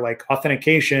 for like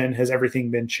authentication, has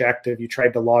everything been checked? Have you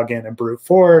tried to log in and brute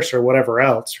force or whatever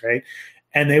else, right?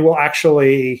 And they will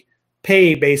actually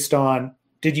pay based on,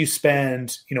 did you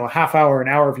spend, a half hour, an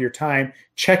hour of your time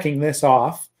checking this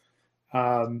off?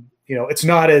 It's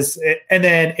not as, and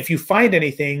then if you find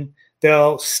anything,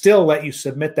 they'll still let you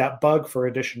submit that bug for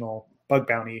additional bug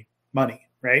bounty money,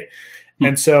 right?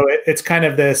 And so it's kind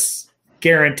of this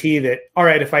guarantee that, all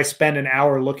right, if I spend an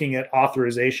hour looking at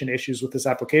authorization issues with this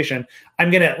application,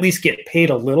 I'm going to at least get paid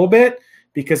a little bit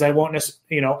because I won't,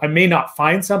 I may not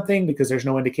find something because there's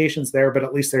no indications there, but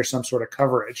at least there's some sort of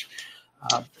coverage.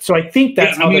 So I think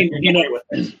that's how with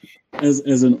it.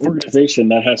 As an organization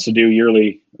that has to do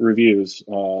yearly reviews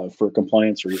for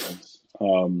compliance reasons,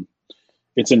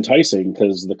 it's enticing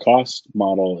because the cost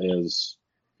model is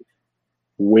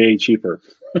way cheaper.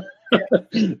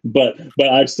 but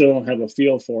I still don't have a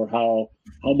feel for how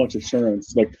much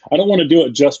assurance. Like I don't want to do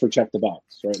it just for check the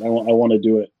box, right? I want to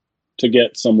do it to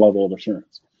get some level of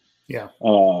assurance. Yeah.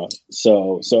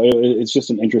 So it's just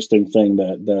an interesting thing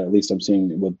that at least I'm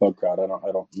seeing with Bugcrowd.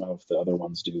 I don't know if the other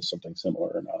ones do something similar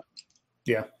or not.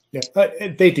 Yeah.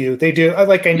 They do.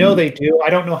 Like I know they do. I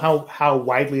don't know how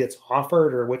widely it's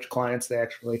offered or which clients they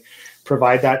actually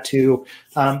provide that to.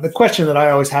 The question that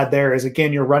I always had there is,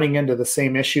 again, you're running into the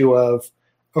same issue of,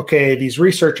 okay, these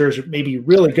researchers may be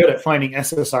really good at finding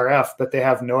SSRF, but they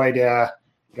have no idea,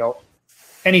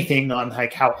 anything on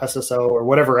like how SSO or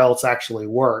whatever else actually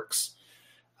works.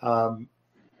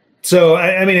 So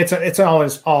I mean, it's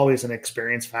always an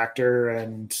experience factor,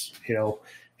 and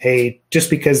hey,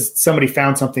 just because somebody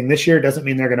found something this year doesn't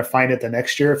mean they're going to find it the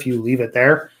next year if you leave it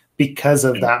there because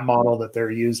of that model that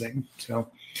they're using. So,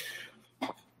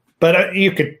 but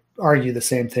you could argue the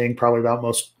same thing probably about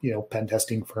most pen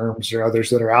testing firms or others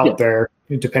that are out there,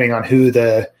 depending on who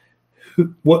the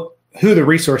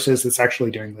resource is that's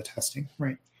actually doing the testing,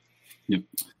 right? Yep.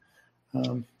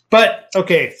 But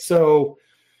okay, so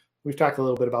we've talked a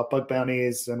little bit about bug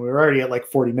bounties, and we're already at like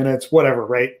 40 minutes, whatever,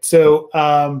 right? So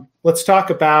let's talk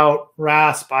about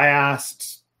RASP,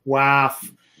 IAST,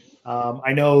 WAF.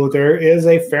 I know there is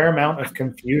a fair amount of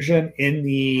confusion in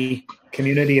the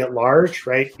community at large,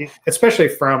 right? Especially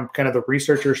from kind of the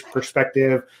researcher's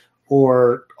perspective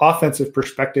or offensive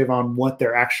perspective on what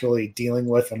they're actually dealing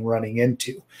with and running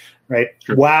into, right?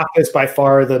 Sure. WAF is by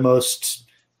far the most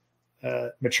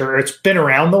mature. It's been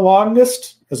around the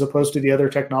longest as opposed to the other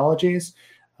technologies.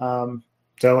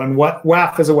 And what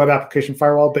WAF is a web application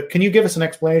firewall, but can you give us an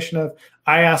explanation of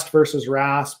IAST versus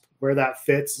RASP, where that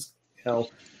fits?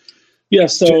 Yeah,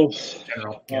 so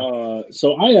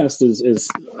IAST is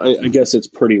I guess it's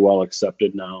pretty well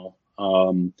accepted now.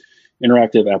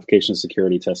 Interactive application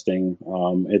security testing.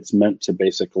 It's meant to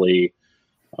basically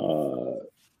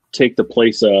take the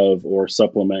place of or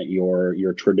supplement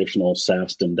your traditional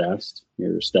SAST and DAST,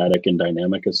 your static and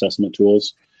dynamic assessment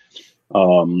tools.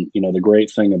 The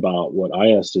great thing about what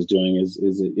IAST is doing is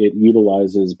it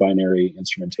utilizes binary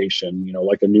instrumentation,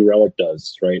 like a New Relic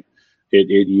does, right?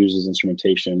 It uses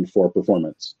instrumentation for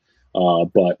performance,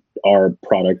 but our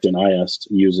product in IAST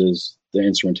uses the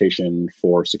instrumentation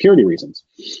for security reasons.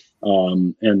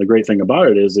 And the great thing about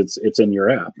it is it's in your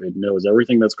app. It knows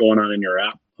everything that's going on in your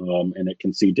app, and it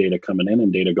can see data coming in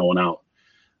and data going out.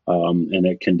 And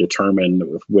it can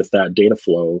determine with that data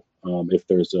flow if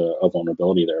there's a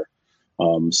vulnerability there.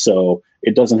 So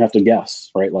it doesn't have to guess,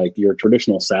 right? Like your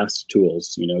traditional SAST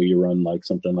tools, you run like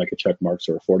something like a Checkmarx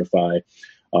or a Fortify.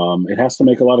 It has to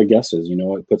make a lot of guesses.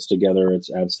 It puts together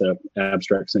its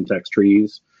abstract syntax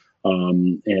trees,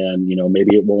 and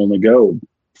maybe it will only go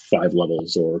 5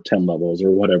 levels or 10 levels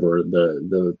or whatever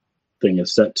the thing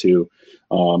is set to,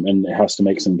 and it has to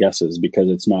make some guesses because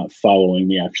it's not following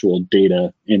the actual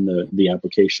data in the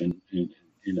application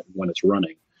when it's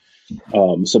running.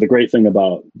 So the great thing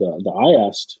about the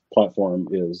IAST platform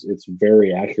is it's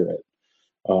very accurate.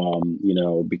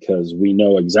 Because we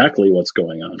know exactly what's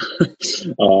going on.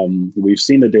 We've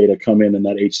seen the data come in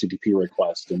that HTTP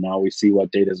request, and now we see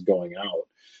what data is going out.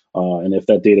 And if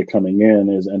that data coming in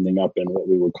is ending up in what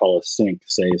we would call a sink,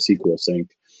 say a SQL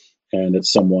sink, and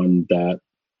it's someone that,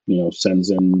 sends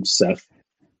in Ceph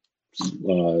 /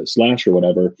 or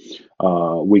whatever,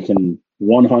 we can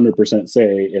 100%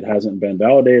 say it hasn't been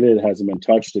validated, it hasn't been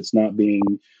touched, it's not being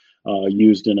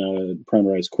used in a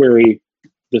parameterized query.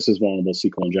 This is vulnerable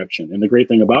SQL injection. And the great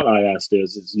thing about IAST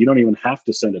is you don't even have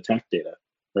to send attack data,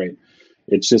 right?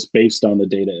 It's just based on the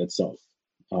data itself.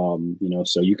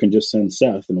 So you can just send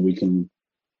Ceph and we can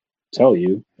tell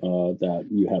you that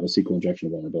you have a SQL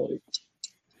injection vulnerability.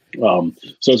 So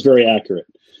it's very accurate.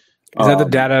 Is that the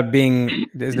data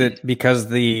is it because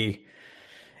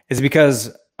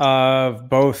of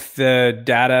both the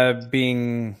data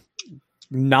being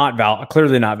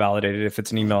clearly not validated if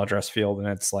it's an email address field and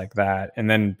it's like that,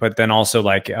 but then also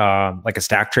like a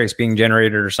stack trace being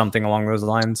generated or something along those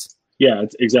lines? Yeah,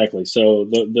 exactly. So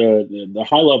the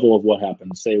high level of what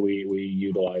happens, say we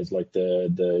utilize like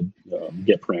the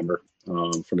get parameter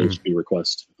from HTTP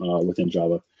request within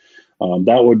Java,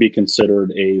 that would be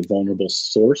considered a vulnerable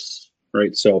source,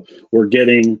 right? So we're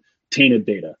getting tainted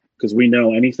data because we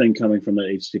know anything coming from the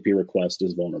HTTP request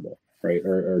is vulnerable, right?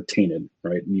 Or tainted,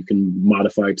 right? You can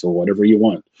modify it to whatever you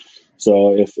want.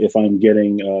 So if I'm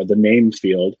getting the name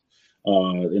field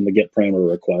in the get parameter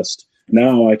request,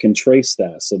 now I can trace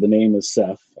that. So the name is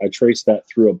Ceph. I trace that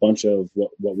through a bunch of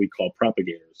what we call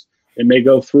propagators. It may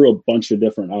go through a bunch of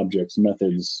different objects,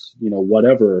 methods,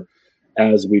 whatever,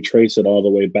 as we trace it all the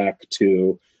way back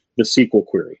to the SQL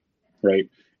query, right?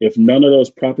 If none of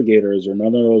those propagators or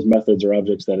none of those methods or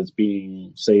objects that it's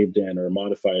being saved in or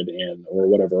modified in or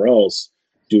whatever else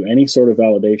do any sort of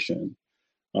validation,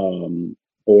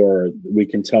 or we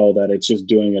can tell that it's just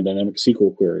doing a dynamic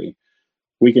SQL query,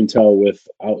 we can tell with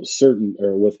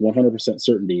 100%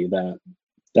 certainty that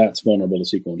that's vulnerable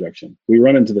to SQL injection. We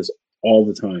run into this all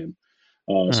the time,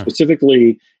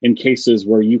 specifically in cases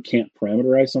where you can't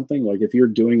parameterize something. Like if you're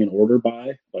doing an order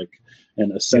by, like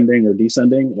an ascending or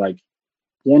descending, like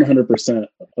 100%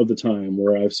 of the time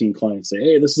where I've seen clients say,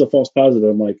 "Hey, this is a false positive,"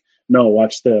 I'm like, "No,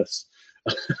 watch this."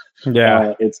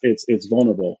 Yeah, it's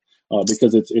vulnerable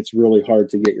because it's really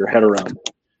hard to get your head around.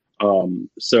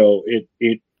 So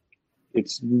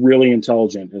it's really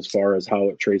intelligent as far as how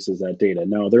it traces that data.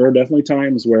 Now, there are definitely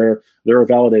times where there are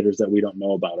validators that we don't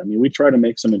know about. I mean, we try to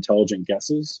make some intelligent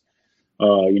guesses,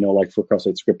 like for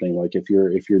cross-site scripting. Like if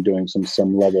you're doing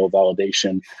some level of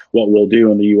validation, what we'll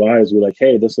do in the UI is we're like,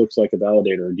 "Hey, this looks like a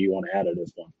validator. Do you want to add it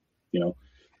as one?"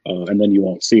 And then you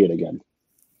won't see it again.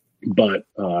 But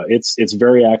it's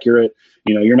very accurate.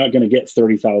 You're not going to get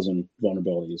 30,000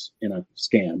 vulnerabilities in a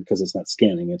scan because it's not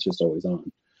scanning. It's just always on.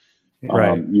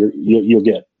 Right. You'll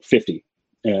get 50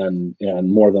 and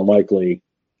more than likely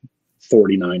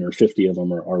 49 or 50 of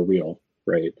them are real,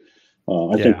 right?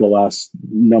 I think the last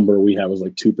number we have was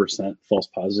like 2% false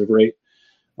positive rate,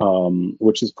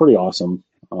 which is pretty awesome.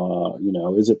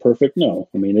 Is it perfect? No.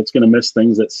 I mean, it's going to miss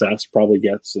things that SAS probably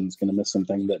gets, and it's going to miss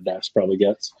something that DAS probably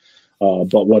gets.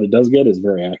 But what it does get is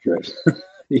very accurate.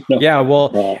 Yeah,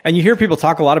 well, and you hear people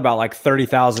talk a lot about like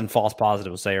 30,000 false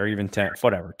positives, say, or even 10,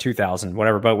 whatever, 2,000,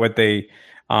 whatever. But what they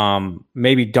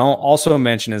maybe don't also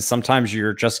mention is sometimes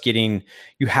you're just you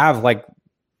have like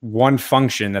one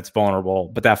function that's vulnerable,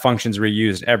 but that function's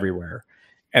reused everywhere.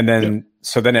 And then,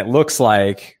 so then it looks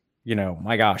like,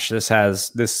 my gosh, this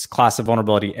has this class of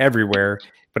vulnerability everywhere.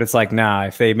 But it's like, nah,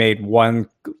 if they made one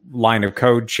line of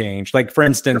code change, like for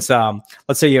instance,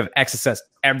 let's say you have XSS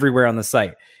everywhere on the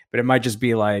site, but it might just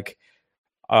be like,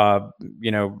 raw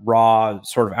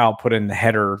sort of output in the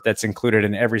header that's included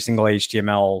in every single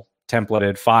HTML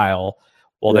templated file.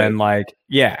 Well, then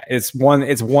it's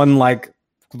one like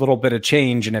little bit of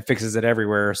change and it fixes it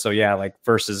everywhere. So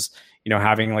versus,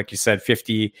 having, like you said,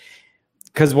 50,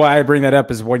 because why I bring that up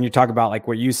is when you talk about like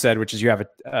what you said, which is you have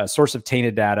a source of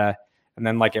tainted data, and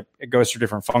then like it goes through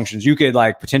different functions. You could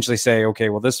like potentially say, okay,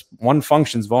 well, this one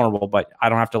function's vulnerable, but I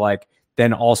don't have to like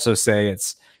then also say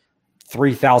it's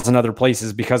 3,000 other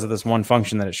places because of this one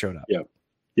function that it showed up.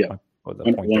 Yeah.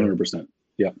 100%.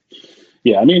 Yeah.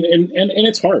 I mean, and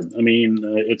it's hard. I mean,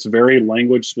 it's very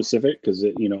language specific because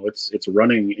it's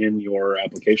running in your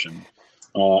application,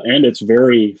 and it's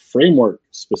very framework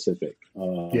specific.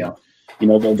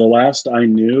 The last I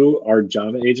knew, our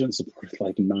Java agent supported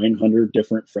like 900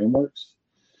 different frameworks.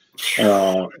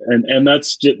 And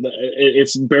that's just,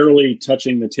 it's barely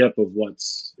touching the tip of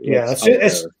what's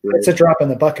it's a drop in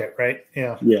the bucket, right?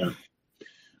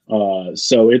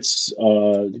 So it's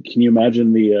can you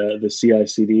imagine the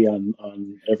CI/CD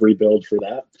on every build for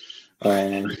that,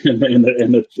 and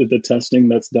the testing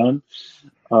that's done.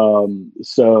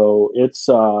 So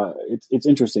it's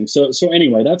interesting. So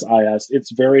anyway, that's IaaS.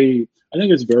 I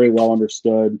think it's very well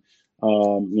understood.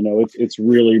 It's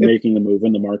really making a move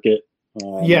in the market.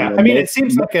 I mean, it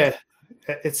seems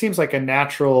like a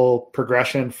natural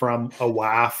progression from a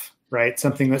WAF, right?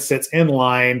 Something that sits in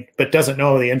line but doesn't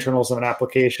know the internals of an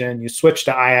application. You switch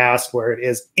to IaaS where it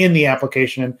is in the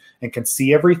application and can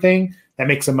see everything. That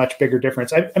makes a much bigger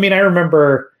difference. I mean, I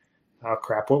remember, oh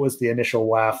crap, what was the initial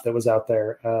WAF that was out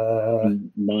there?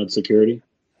 Mod security?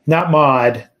 Not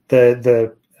mod.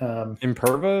 The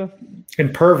Imperva.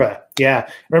 Yeah.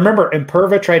 I remember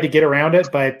Imperva tried to get around it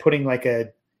by putting like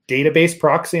a database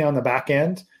proxy on the back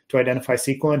end to identify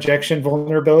SQL injection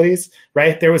vulnerabilities,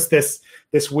 right? There was this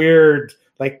weird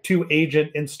like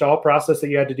 2-agent install process that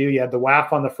you had to do. You had the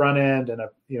WAF on the front end and a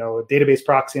database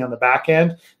proxy on the back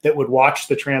end that would watch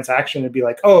the transaction and be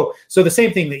like, oh, so the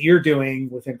same thing that you're doing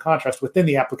within Contrast within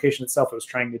the application itself, it was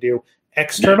trying to do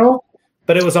external,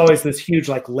 but it was always this huge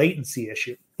like latency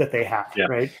issue that they had,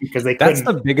 right? Because that's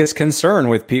the biggest concern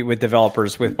with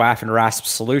developers with WAF and RASP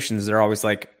solutions. They're always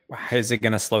like, is it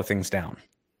going to slow things down?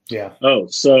 Yeah. Oh,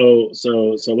 so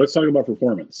let's talk about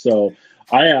performance. So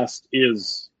IaaS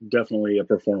is definitely a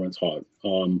performance hog,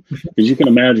 because you can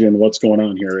imagine what's going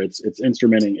on here. It's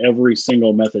instrumenting every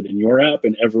single method in your app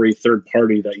and every third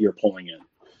party that you're pulling in.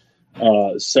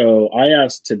 So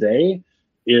IaaS today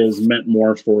is meant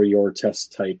more for your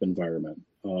test type environment.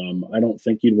 I don't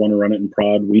think you'd want to run it in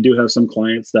prod. We do have some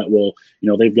clients that will,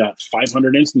 they've got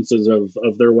 500 instances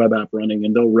of their web app running,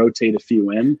 and they'll rotate a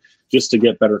few in just to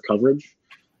get better coverage.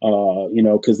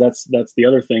 Because that's the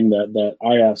other thing that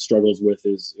IaaS struggles with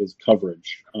is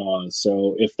coverage.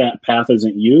 So if that path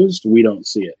isn't used, we don't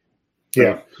see it.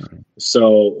 Yeah.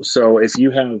 So if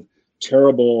you have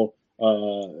terrible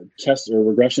tests or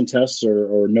regression tests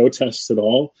or no tests at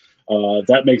all,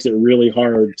 that makes it really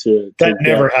hard to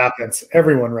never happens.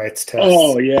 Everyone writes tests.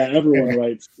 Oh yeah, everyone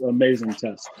writes amazing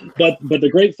tests. But the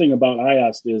great thing about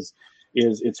IaaS is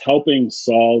it's helping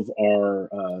solve our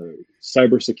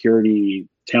cybersecurity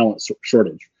talent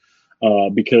shortage.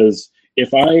 Because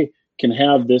if I can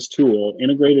have this tool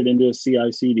integrated into a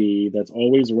CI/CD that's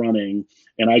always running,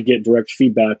 and I get direct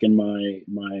feedback in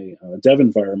my dev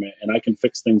environment, and I can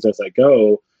fix things as I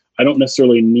go, I don't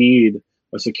necessarily need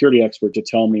a security expert to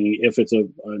tell me if it's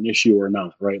an issue or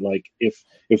not, right? Like if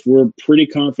we're pretty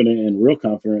confident and real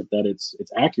confident that it's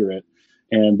accurate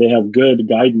and they have good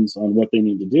guidance on what they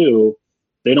need to do,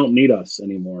 they don't need us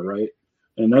anymore, right?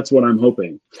 And that's what I'm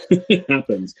hoping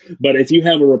happens. But if you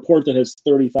have a report that has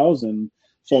 30,000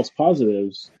 false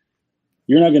positives,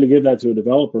 you're not going to give that to a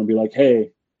developer and be like,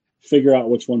 hey, figure out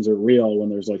which ones are real when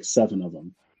there's like 7 of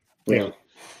them. Right? Yeah.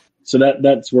 So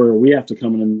that's where we have to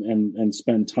come in and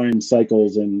spend time,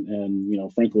 cycles,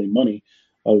 and frankly money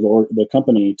of the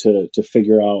company to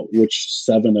figure out which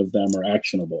 7 of them are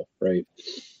actionable, right?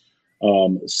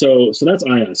 So that's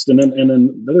IAST, and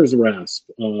then there's RASP.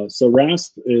 So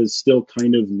RASP is still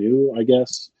kind of new, I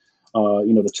guess.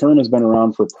 The term has been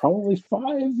around for probably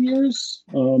 5 years.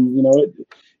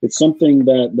 It's something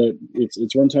that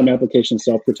it's runtime application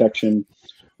self-protection.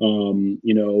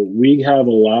 We have a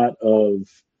lot of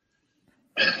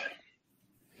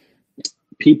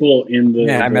people in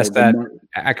the. I messed that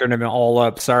acronym all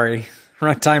up. Sorry.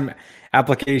 Runtime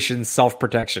application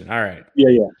self-protection. All right.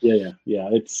 Yeah.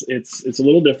 It's a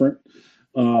little different.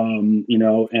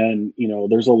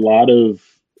 There's a lot of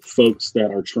folks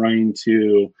that are trying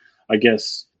to, I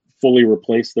guess, fully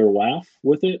replace their WAF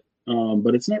with it.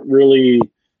 But it's not really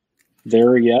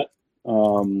there yet.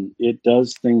 It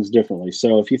does things differently.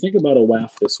 So if you think about a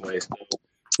WAF this way,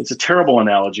 it's a terrible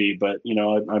analogy, but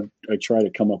I try to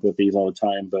come up with these all the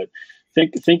time. But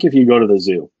think if you go to the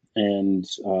zoo and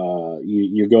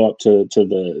you go up to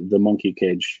the monkey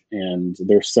cage and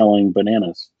they're selling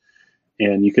bananas,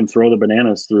 and you can throw the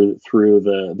bananas through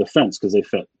the fence because they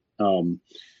fit.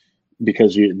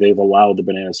 Because they've allowed the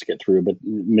bananas to get through, but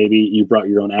maybe you brought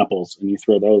your own apples and you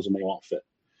throw those and they won't fit.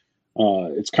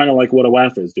 It's kind of like what a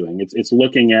WAF is doing. It's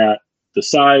looking at the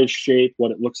size, shape,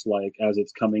 what it looks like as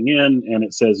it's coming in, and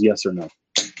it says yes or no,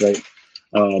 right?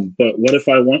 But what if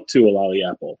I want to allow the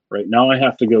apple, right? Now I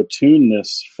have to go tune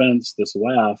this fence, this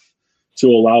WAF, to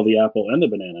allow the apple and the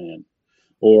banana in.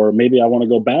 Or maybe I want to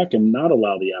go back and not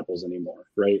allow the apples anymore,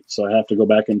 right? So I have to go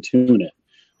back and tune it.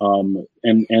 And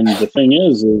the thing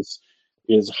is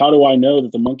how do I know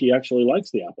that the monkey actually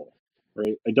likes the apple,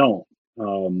 right? I don't.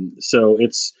 So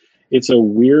it's a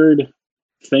weird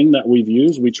thing that we've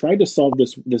used. We tried to solve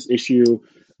this issue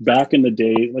back in the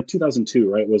day, like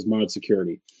 2002, right? Was mod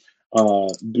security,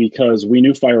 because we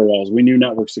knew firewalls, we knew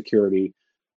network security,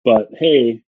 but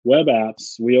hey, web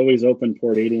apps, we always open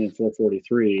port 80 and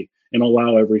 443 and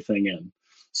allow everything in.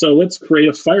 So let's create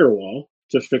a firewall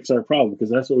to fix our problem, because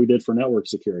that's what we did for network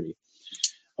security.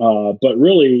 But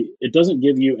really, it doesn't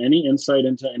give you any insight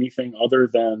into anything other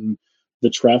than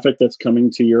the traffic that's coming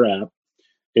to your app.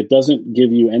 It doesn't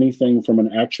give you anything from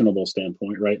an actionable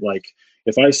standpoint, right? Like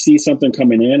if I see something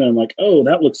coming in and I'm like, oh,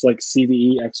 that looks like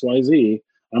CVE XYZ,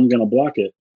 I'm going to block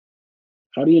it.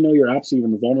 How do you know your app's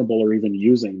even vulnerable or even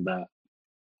using that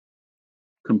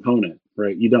component,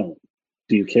 right? You don't.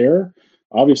 Do you care?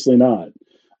 Obviously not.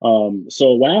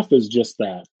 So WAF is just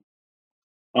that.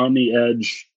 On the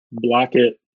edge, block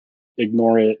it,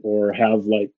 ignore it, or have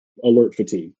like alert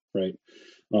fatigue, right?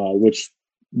 Which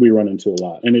we run into a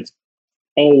lot. And it's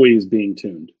always being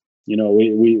tuned.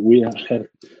 We had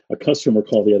a customer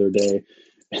call the other day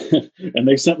and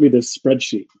they sent me this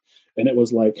spreadsheet, and it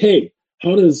was like, hey,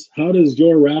 how does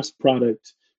your RASP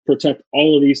product protect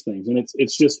all of these things? And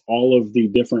it's just all of the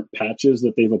different patches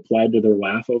that they've applied to their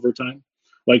WAF over time.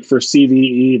 Like for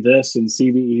CVE this and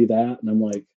CVE that. And I'm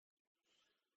like,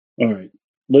 all right,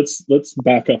 let's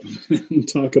back up and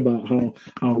talk about how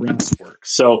RASP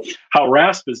works. So how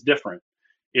RASP is different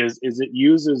is it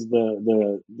uses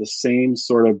the same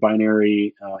sort of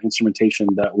binary instrumentation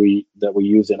that we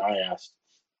use in IAST,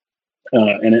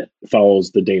 and it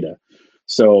follows the data.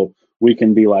 So we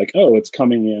can be like, oh, it's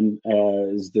coming in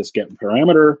as this get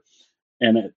parameter,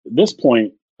 and at this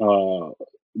point,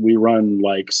 we run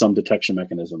like some detection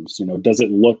mechanisms. Does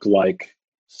it look like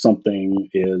something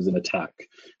is an attack?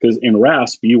 Because in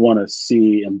RASP, you want to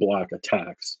see and block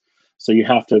attacks. So you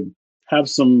have to have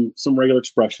some regular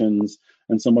expressions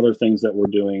and some other things that we're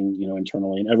doing,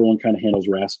 internally. And everyone kind of handles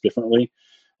RASP differently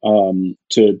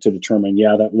to determine,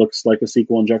 yeah, that looks like a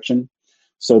SQL injection.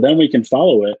 So then we can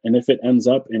follow it. And if it ends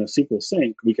up in a SQL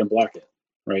sync, we can block it,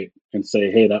 right? And say,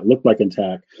 hey, that looked like an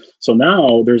attack. So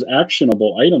now there's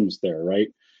actionable items there, right?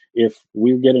 If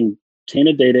we're getting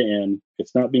tainted data in,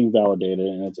 it's not being validated,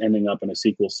 and it's ending up in a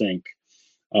SQL sync,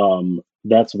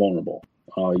 that's vulnerable.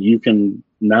 You can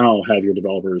now have your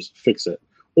developers fix it.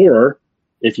 Or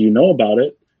if you know about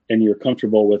it and you're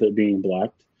comfortable with it being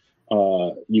blocked,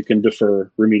 you can defer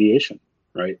remediation,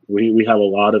 right? We have a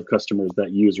lot of customers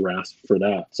that use RASP for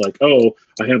that. It's like, oh,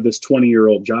 I have this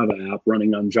 20-year-old Java app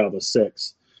running on Java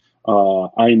 6.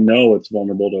 I know it's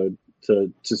vulnerable to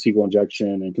SQL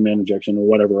injection and command injection or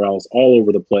whatever else all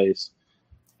over the place.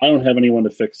 I don't have anyone to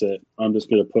fix it. I'm just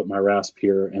going to put my RASP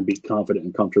here and be confident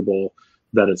and comfortable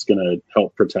that it's going to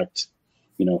help protect,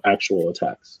 actual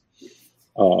attacks.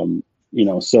 So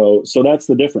that's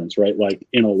the difference, right? Like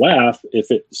in a WAF,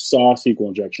 if it saw SQL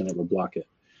injection, it would block it.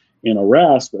 In a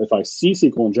RASP, if I see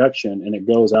SQL injection and it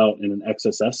goes out in an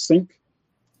XSS sync,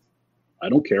 I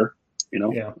don't care.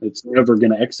 It's never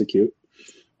going to execute.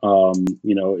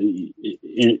 You know,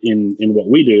 in what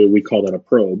we do, we call that a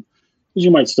probe, because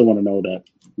you might still want to know that,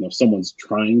 you know, someone's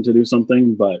trying to do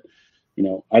something, but, you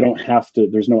know, I don't have to,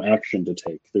 there's no action to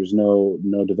take. There's no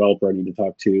developer I need to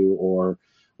talk to, or,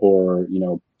 you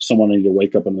know, someone I need to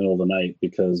wake up in the middle of the night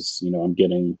because, you know, I'm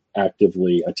getting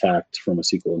actively attacked from a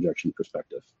SQL injection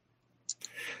perspective.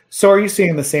 So are you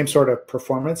seeing the same sort of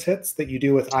performance hits that you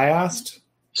do with IAST?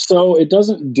 So it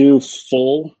doesn't do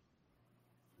full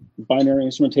binary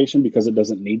instrumentation because it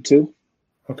doesn't need to.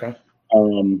 Okay.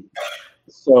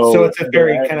 So it's a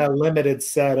very kind of limited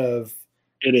set of,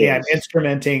 I'm is.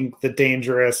 instrumenting the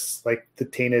dangerous, like the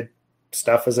tainted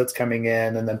stuff as it's coming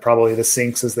in, and then probably the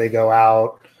sinks as they go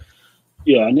out.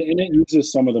 Yeah, and it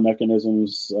uses some of the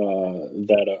mechanisms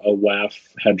that a WAF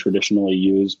had traditionally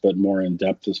used, but more in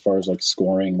depth as far as like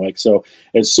scoring. Like, so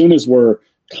as soon as we're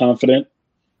confident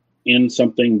in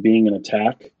something being an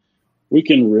attack, we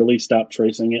can really stop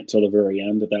tracing it till the very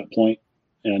end at that point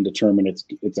and determine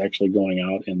it's actually going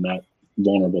out in that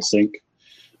vulnerable sink.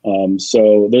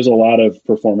 So there's a lot of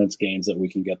performance gains that we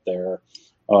can get there.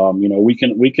 You know, we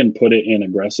can put it in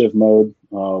aggressive mode,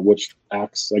 which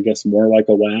acts, I guess, more like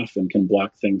a WAF and can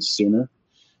block things sooner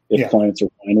if clients are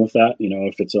fine with that. You know,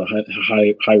 if it's a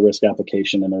high risk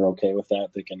application and they're okay with that,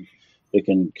 they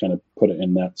can kind of put it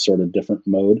in that sort of different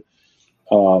mode.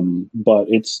 But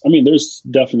I mean, there's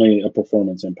definitely a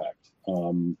performance impact.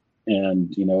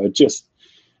 And, you know,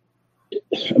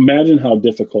 imagine how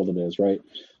difficult it is, right?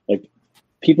 Like,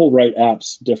 people write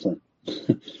apps different.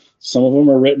 Some of them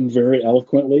are written very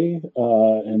eloquently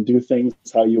and do things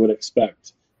how you would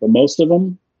expect, but most of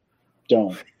them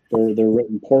don't. They're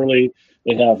written poorly.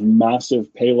 They have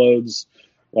massive payloads,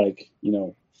 like, you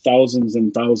know, thousands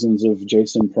and thousands of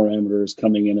JSON parameters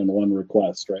coming in one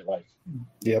request, right? Like,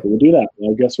 we do that.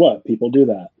 Well, guess what? People do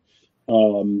that,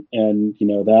 and you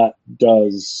know, that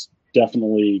does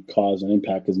definitely cause an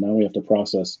impact because now we have to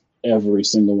process every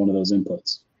single one of those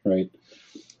inputs, right?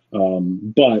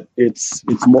 But it's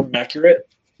more accurate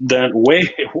than way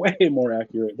more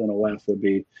accurate than a WAF would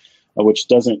be, which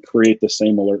doesn't create the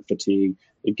same alert fatigue.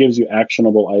 It gives you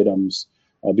actionable items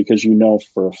because you know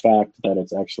for a fact that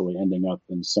it's actually ending up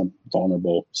in some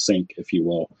vulnerable sink, if you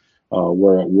will,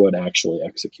 where it would actually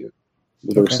execute.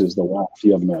 Versus the WAF,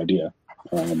 you have no idea.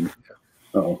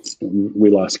 We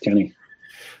lost Kenny.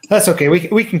 That's okay.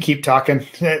 We can keep talking.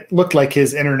 It looked like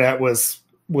his internet was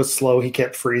slow. He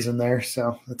kept freezing there,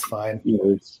 so that's fine.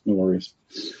 No worries.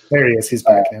 There he is. He's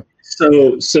back now.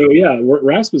 So yeah,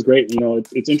 RASP is great. You know,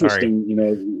 it's interesting. Sorry. You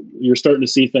know, you're starting to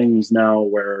see things now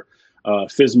where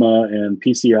FISMA and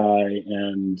PCI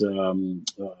and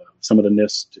some of the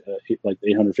NIST, like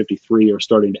 853, are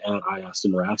starting to add IAST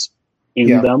and RASP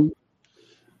in them.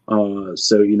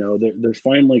 So, you know, they're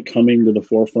finally coming to the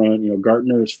forefront. You know,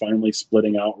 Gartner is finally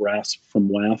splitting out RASP from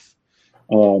WAF.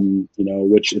 You know,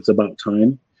 which it's about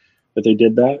time that they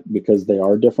did that because they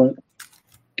are different.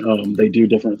 They do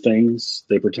different things.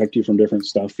 They protect you from different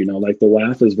stuff. You know, like the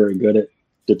WAF is very good at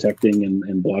detecting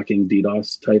and blocking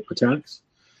DDoS type attacks.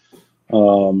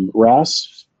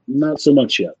 RASP, not so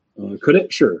much yet. Could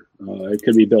it? Sure. It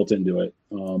could be built into it,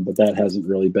 but that hasn't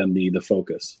really been the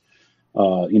focus.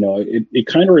 You know, it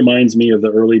kind of reminds me of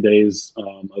the early days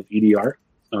of EDR,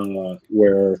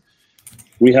 where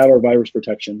we have our virus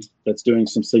protection that's doing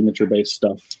some signature-based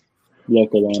stuff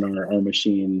local on our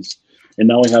machines. And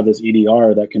now we have this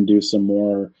EDR that can do some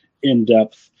more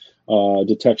in-depth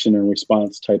detection and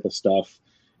response type of stuff.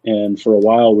 And for a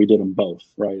while, we did them both,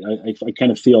 right? I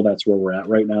kind of feel that's where we're at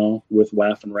right now with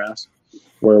WAF and RASP,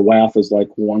 where WAF is like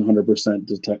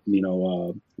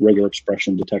 100% regular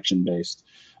expression detection based,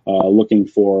 looking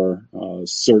for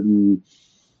certain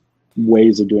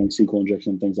ways of doing SQL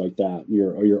injection and things like that.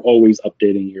 You're always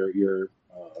updating your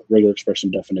regular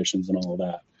expression definitions and all of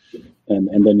that.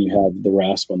 And then you have the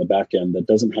RASP on the back end that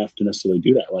doesn't have to necessarily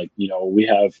do that. Like, you know, we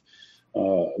had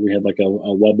like a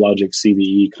WebLogic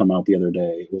CVE come out the other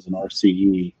day. It was an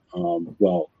RCE.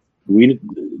 Well,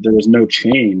 there was no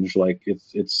change. Like,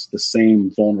 it's the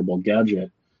same vulnerable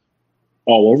gadget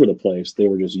all over the place. They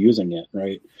were just using it,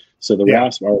 right? So the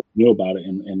RASP already knew about it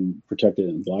and protected it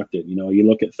and blocked it. You know, you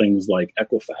look at things like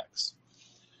Equifax,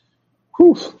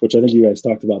 which I think you guys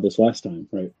talked about this last time,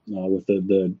 right? With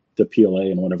the PLA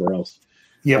and whatever else.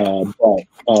 Yeah. But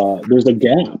there's a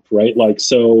gap, right? Like,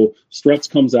 so Struts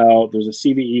comes out, there's a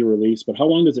CVE release, but how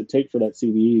long does it take for that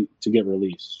CVE to get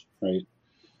released, right?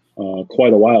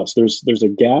 Quite a while. So there's a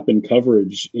gap in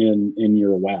coverage in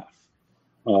your WAF.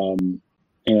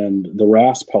 And the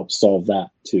RASP helps solve that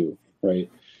too, right?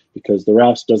 Because the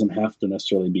RASP doesn't have to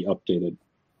necessarily be updated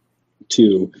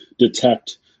to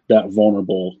detect that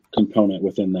vulnerable component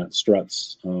within that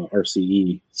struts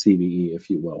RCE, CVE, if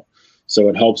you will. So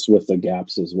it helps with the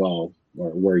gaps as well,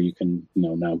 where you can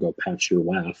now go patch your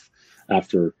WAF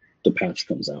after the patch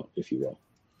comes out, if you will.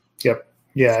 Yep.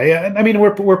 Yeah. And I mean,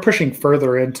 we're pushing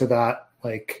further into that,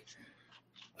 like,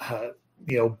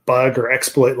 bug or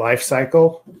exploit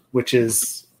lifecycle, which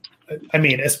is, I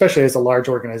mean, especially as a large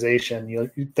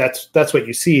organization, that's what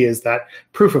you see is that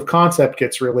proof of concept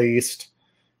gets released,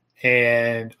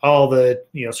 and all the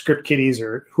script kiddies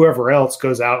or whoever else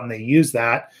goes out and they use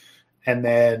that, and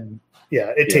then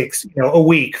it takes a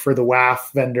week for the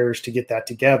WAF vendors to get that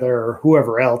together, or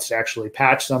whoever else to actually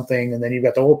patch something, and then you've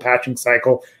got the whole patching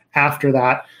cycle after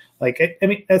that. Like, I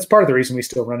mean, that's part of the reason we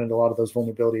still run into a lot of those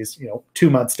vulnerabilities, 2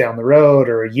 months down the road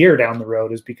or a year down the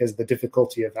road, is because of the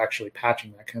difficulty of actually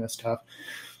patching that kind of stuff.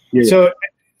 Yeah.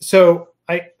 So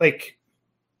I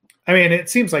mean, it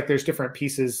seems like there's different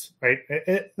pieces, right?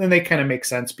 And they kind of make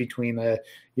sense between the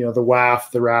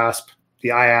WAF, the RASP, the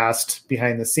IAST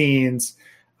behind the scenes,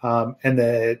 and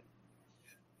the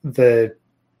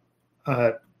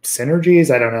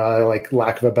synergies. I don't know, like,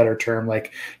 lack of a better term,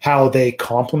 like how they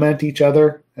complement each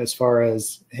other as far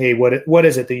as, hey, what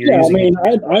is it that you're using? I mean,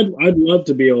 I'd love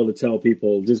to be able to tell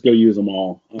people just go use them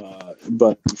all,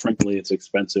 but frankly, it's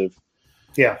expensive.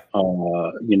 Yeah.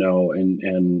 And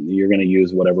you're going to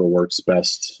use whatever works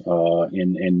best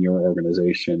in your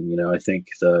organization. I think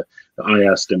the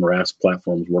IAST and RASP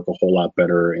platforms work a whole lot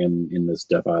better in this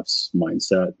DevOps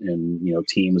mindset, and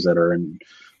teams that are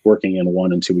working in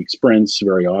 1 and 2 week sprints,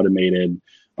 very automated.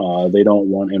 They don't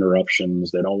want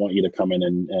interruptions. They don't want you to come in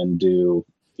and do,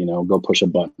 go push a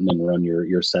button and run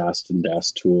your SAST and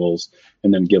DAST tools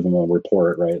and then give them a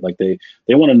report, right? Like they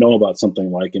want to know about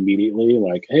something like immediately,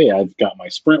 like, hey, I've got my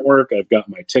sprint work, I've got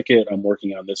my ticket, I'm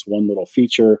working on this one little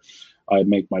feature. I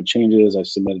make my changes, I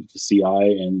submit it to CI,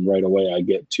 and right away I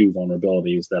get 2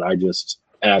 vulnerabilities that I just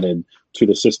added to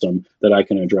the system that I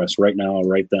can address right now,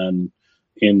 right then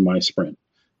in my sprint.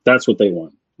 That's what they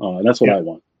want. That's what I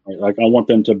want. Right? Like, I want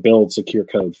them to build secure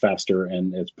code faster,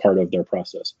 and it's part of their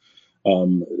process.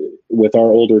 With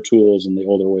our older tools and the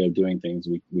older way of doing things,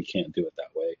 we can't do it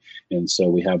that way. And so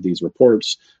we have these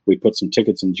reports. We put some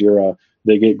tickets in Jira.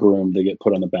 They get groomed. They get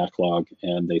put on the backlog,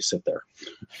 and they sit there,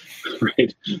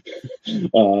 right?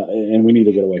 And we need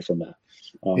to get away from that.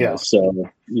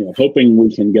 So, hoping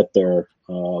we can get there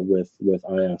with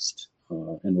IAST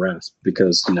and RASP,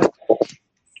 because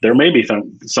there may be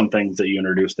some things that you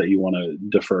introduce that you want to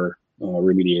defer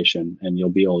remediation, and you'll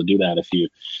be able to do that if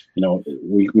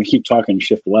we keep talking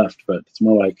shift left, but it's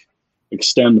more like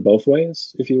extend both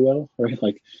ways, if you will, right?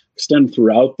 Like, extend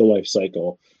throughout the life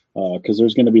cycle, because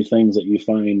there's going to be things that you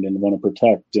find and want to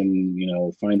protect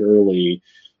and find early.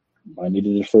 I need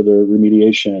to defer the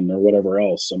remediation or whatever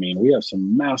else. I mean, we have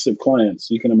some massive clients,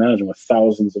 you can imagine, with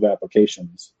thousands of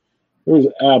applications. There's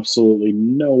absolutely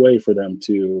no way for them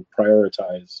to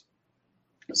prioritize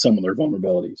some of their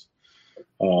vulnerabilities.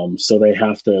 So they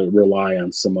have to rely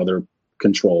on some other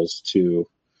controls to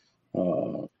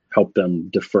help them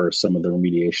defer some of the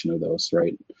remediation of those,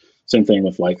 right? Same thing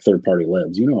with like third-party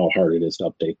libs. You know how hard it is to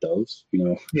update those,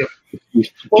 Yeah.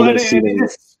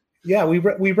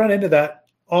 We run into that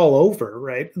all over,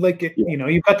 right? Like,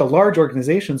 you've got the large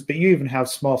organizations, but you even have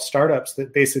small startups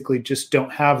that basically just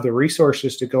don't have the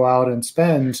resources to go out and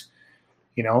spend,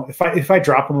 if I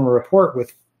drop them a report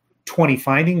with 20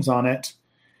 findings on it,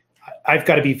 I've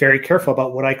got to be very careful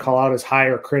about what I call out as high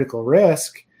or critical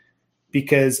risk,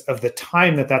 because of the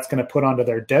time that's going to put onto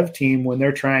their dev team when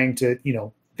they're trying to,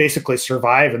 basically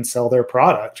survive and sell their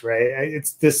product, right?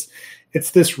 It's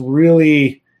this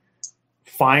really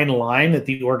fine line that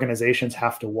the organizations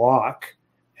have to walk.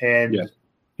 And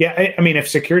I mean, if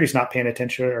security's not paying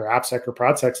attention, or AppSec or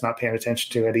ProdSec's not paying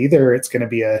attention to it either, it's going to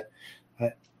be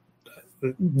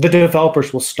the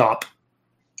developers will stop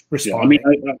responding. Yeah,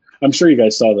 I mean, I'm sure you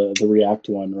guys saw the React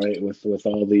one, right? With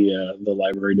all the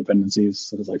library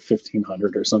dependencies. It was like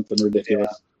 1,500 or something ridiculous.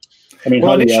 Yeah. I mean,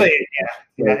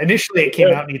 initially it came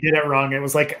out and he did it wrong. It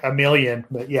was like 1 million,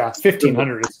 but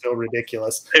 1,500 is still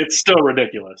ridiculous. It's still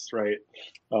ridiculous, right?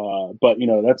 But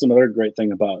that's another great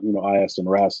thing about IAST and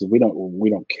RASP is we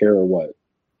don't care what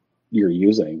you're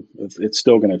using. It's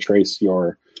still going to trace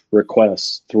your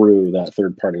requests through that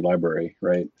third-party library,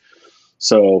 right?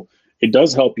 So it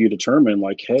does help you determine,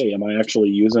 like, hey, am I actually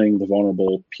using the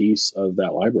vulnerable piece of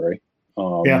that library?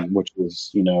 Which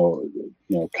is,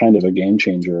 kind of a game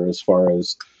changer as far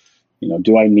as,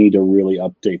 do I need to really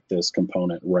update this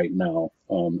component right now?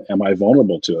 Am I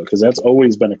vulnerable to it? Because that's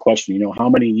always been a question. How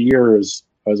many years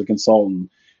as a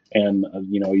consultant and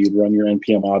you'd run your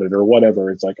npm audit or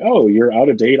whatever. It's like, oh, you're out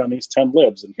of date on these 10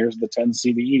 libs, and here's the 10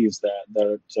 CVEs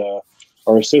that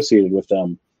are associated with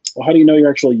them. Well, how do you know you're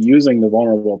actually using the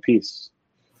vulnerable piece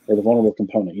or the vulnerable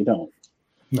component? You don't.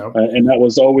 No. And that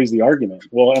was always the argument.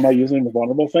 Well, am I using the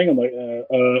vulnerable thing? I'm like,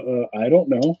 I don't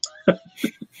know.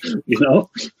 Yeah.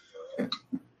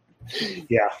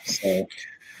 So,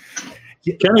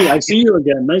 Kenny, I see you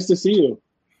again. Nice to see you.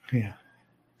 Yeah.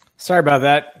 Sorry about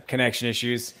that. Connection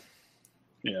issues.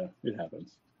 Yeah, it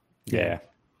happens. Yeah.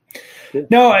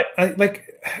 No,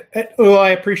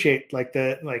 I appreciate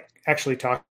actually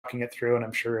talking it through, and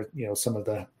I'm sure some of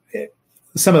the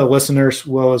listeners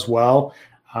will as well,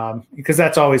 because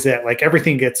that's always it. Like,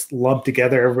 everything gets lumped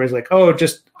together. Everybody's like, oh,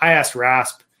 I asked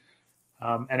RASP,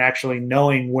 and actually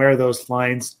knowing where those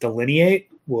lines delineate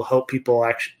will help people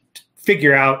actually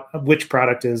figure out which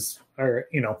product is, or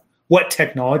what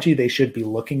technology they should be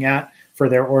looking at for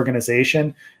their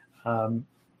organization.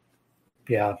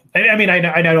 Yeah. I mean,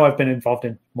 I know I've been involved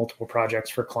in multiple projects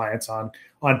for clients on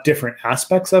different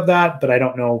aspects of that, but I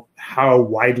don't know how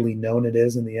widely known it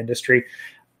is in the industry,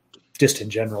 just in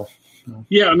general.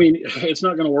 Yeah. I mean, it's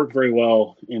not going to work very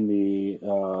well in the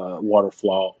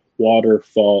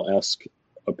waterfall-esque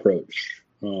approach,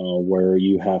 where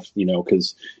you have,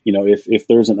 because, if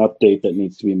there's an update that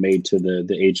needs to be made to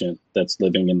the agent that's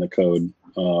living in the code,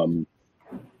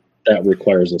 that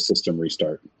requires a system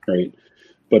restart, right?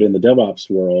 But in the DevOps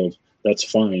world, that's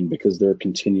fine, because they're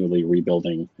continually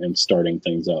rebuilding and starting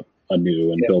things up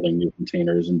anew and building new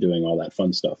containers and doing all that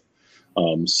fun stuff.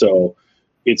 So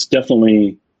it's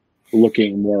definitely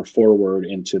looking more forward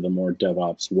into the more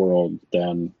DevOps world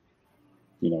than,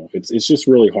 it's just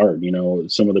really hard.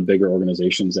 Some of the bigger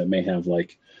organizations that may have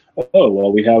like, oh,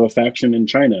 well, we have a faction in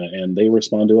China and they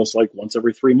respond to us like once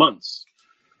every 3 months.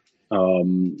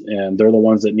 And they're the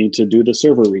ones that need to do the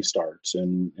server restarts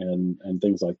and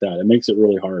things like that. It makes it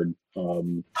really hard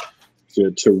to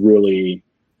really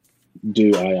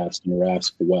do IASP and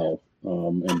RASP well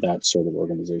in that sort of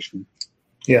organization.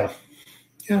 Yeah,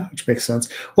 which makes sense.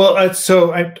 Well,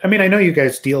 so I mean, I know you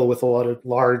guys deal with a lot of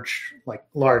large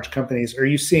companies. Are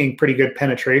you seeing pretty good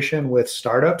penetration with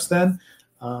startups then?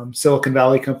 Silicon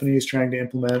Valley companies trying to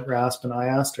implement RASP and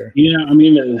IASP? Or? Yeah, I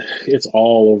mean, it's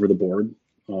all over the board.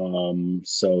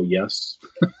 So yes,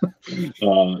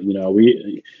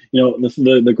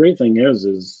 the great thing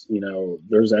is,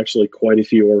 there's actually quite a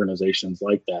few organizations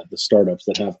like that, the startups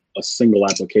that have a single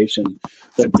application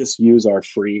that just use our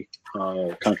free,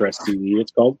 Contrast CVE,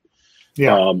 it's called.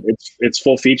 Yeah. It's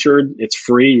full featured. It's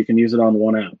free. You can use it on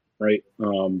one app. Right.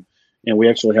 And we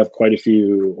actually have quite a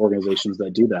few organizations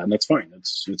that do that, and that's fine.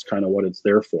 It's kind of what it's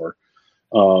there for.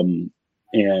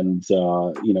 And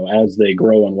as they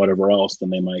grow and whatever else, then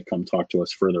they might come talk to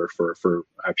us further for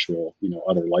actual,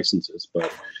 other licenses.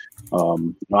 But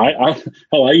I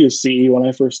used CE when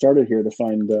I first started here to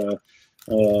find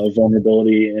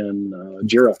vulnerability in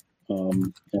Jira,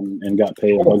 and got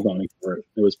paid a bug bounty for it.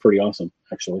 It was pretty awesome,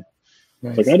 actually.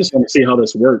 Nice. Like, I just want to see how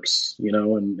this works,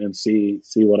 and see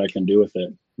what I can do with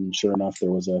it. And sure enough,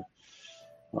 there was a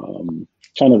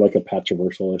kind of like a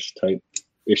patchiversal-ish type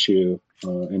issue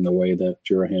in the way that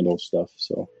Jira handles stuff.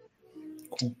 So,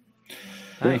 cool.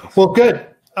 Nice. Well, good.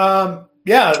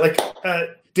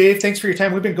 Dave, thanks for your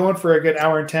time. We've been going for a good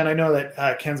hour and 10. I know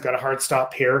that Ken's got a hard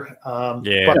stop here. I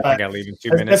got to leave in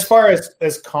 2 minutes. As far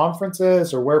as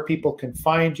conferences or where people can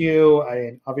find you,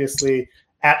 obviously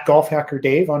at Golf Hacker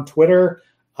Dave on Twitter.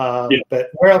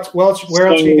 But where else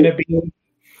are you going to be?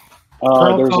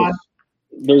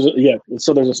 There's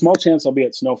a small chance I'll be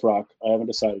at Snowfrock. I haven't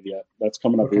decided yet. That's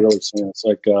coming up really soon. It's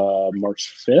like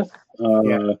March 5th.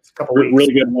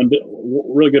 Really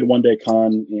good one day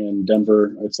con in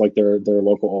Denver. It's like their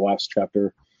local OWASP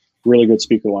chapter. Really good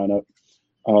speaker lineup.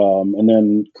 And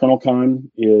then KernelCon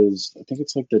is, I think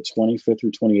it's like the 25th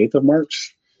through 28th of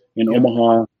March in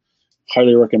Omaha.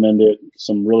 Highly recommend it.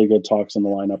 Some really good talks on the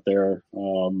lineup there.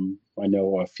 I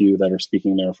know a few that are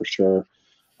speaking there for sure.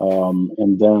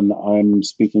 And then I'm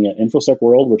speaking at InfoSec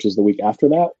World, which is the week after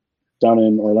that, down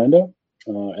in Orlando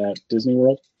at Disney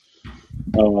World.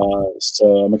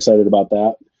 So I'm excited about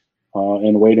that,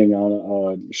 and waiting on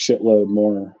a shitload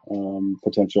more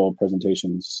potential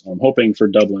presentations. I'm hoping for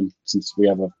Dublin, since we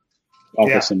have an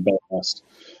office in Belfast.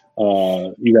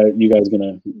 You guys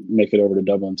gonna make it over to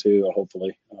Dublin too,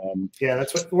 hopefully.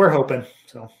 That's what we're hoping.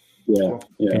 So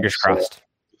fingers crossed.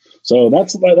 So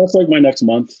that's like my next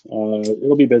month.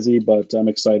 It'll be busy, but I'm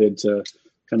excited to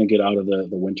kind of get out of the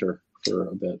winter for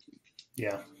a bit.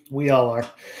 Yeah, we all are.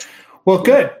 Well,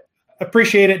 good.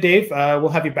 appreciate it, Dave. We'll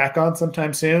have you back on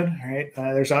sometime soon. All right.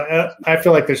 I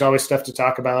feel like there's always stuff to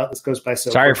talk about. This goes by so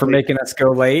Sorry quickly. for making us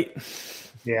go late.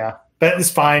 Yeah, but it's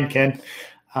fine, Ken.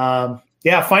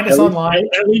 Yeah, find us online.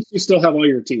 At least you still have all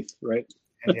your teeth, right?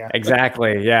 Yeah,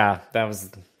 Exactly. Yeah, that was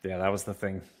the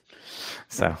thing.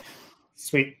 So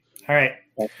sweet. All right.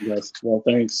 Yes. Well,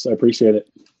 thanks. I appreciate it.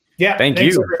 Yeah. Thanks,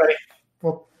 you, everybody.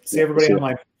 We'll see everybody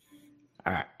online.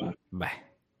 all right. Bye.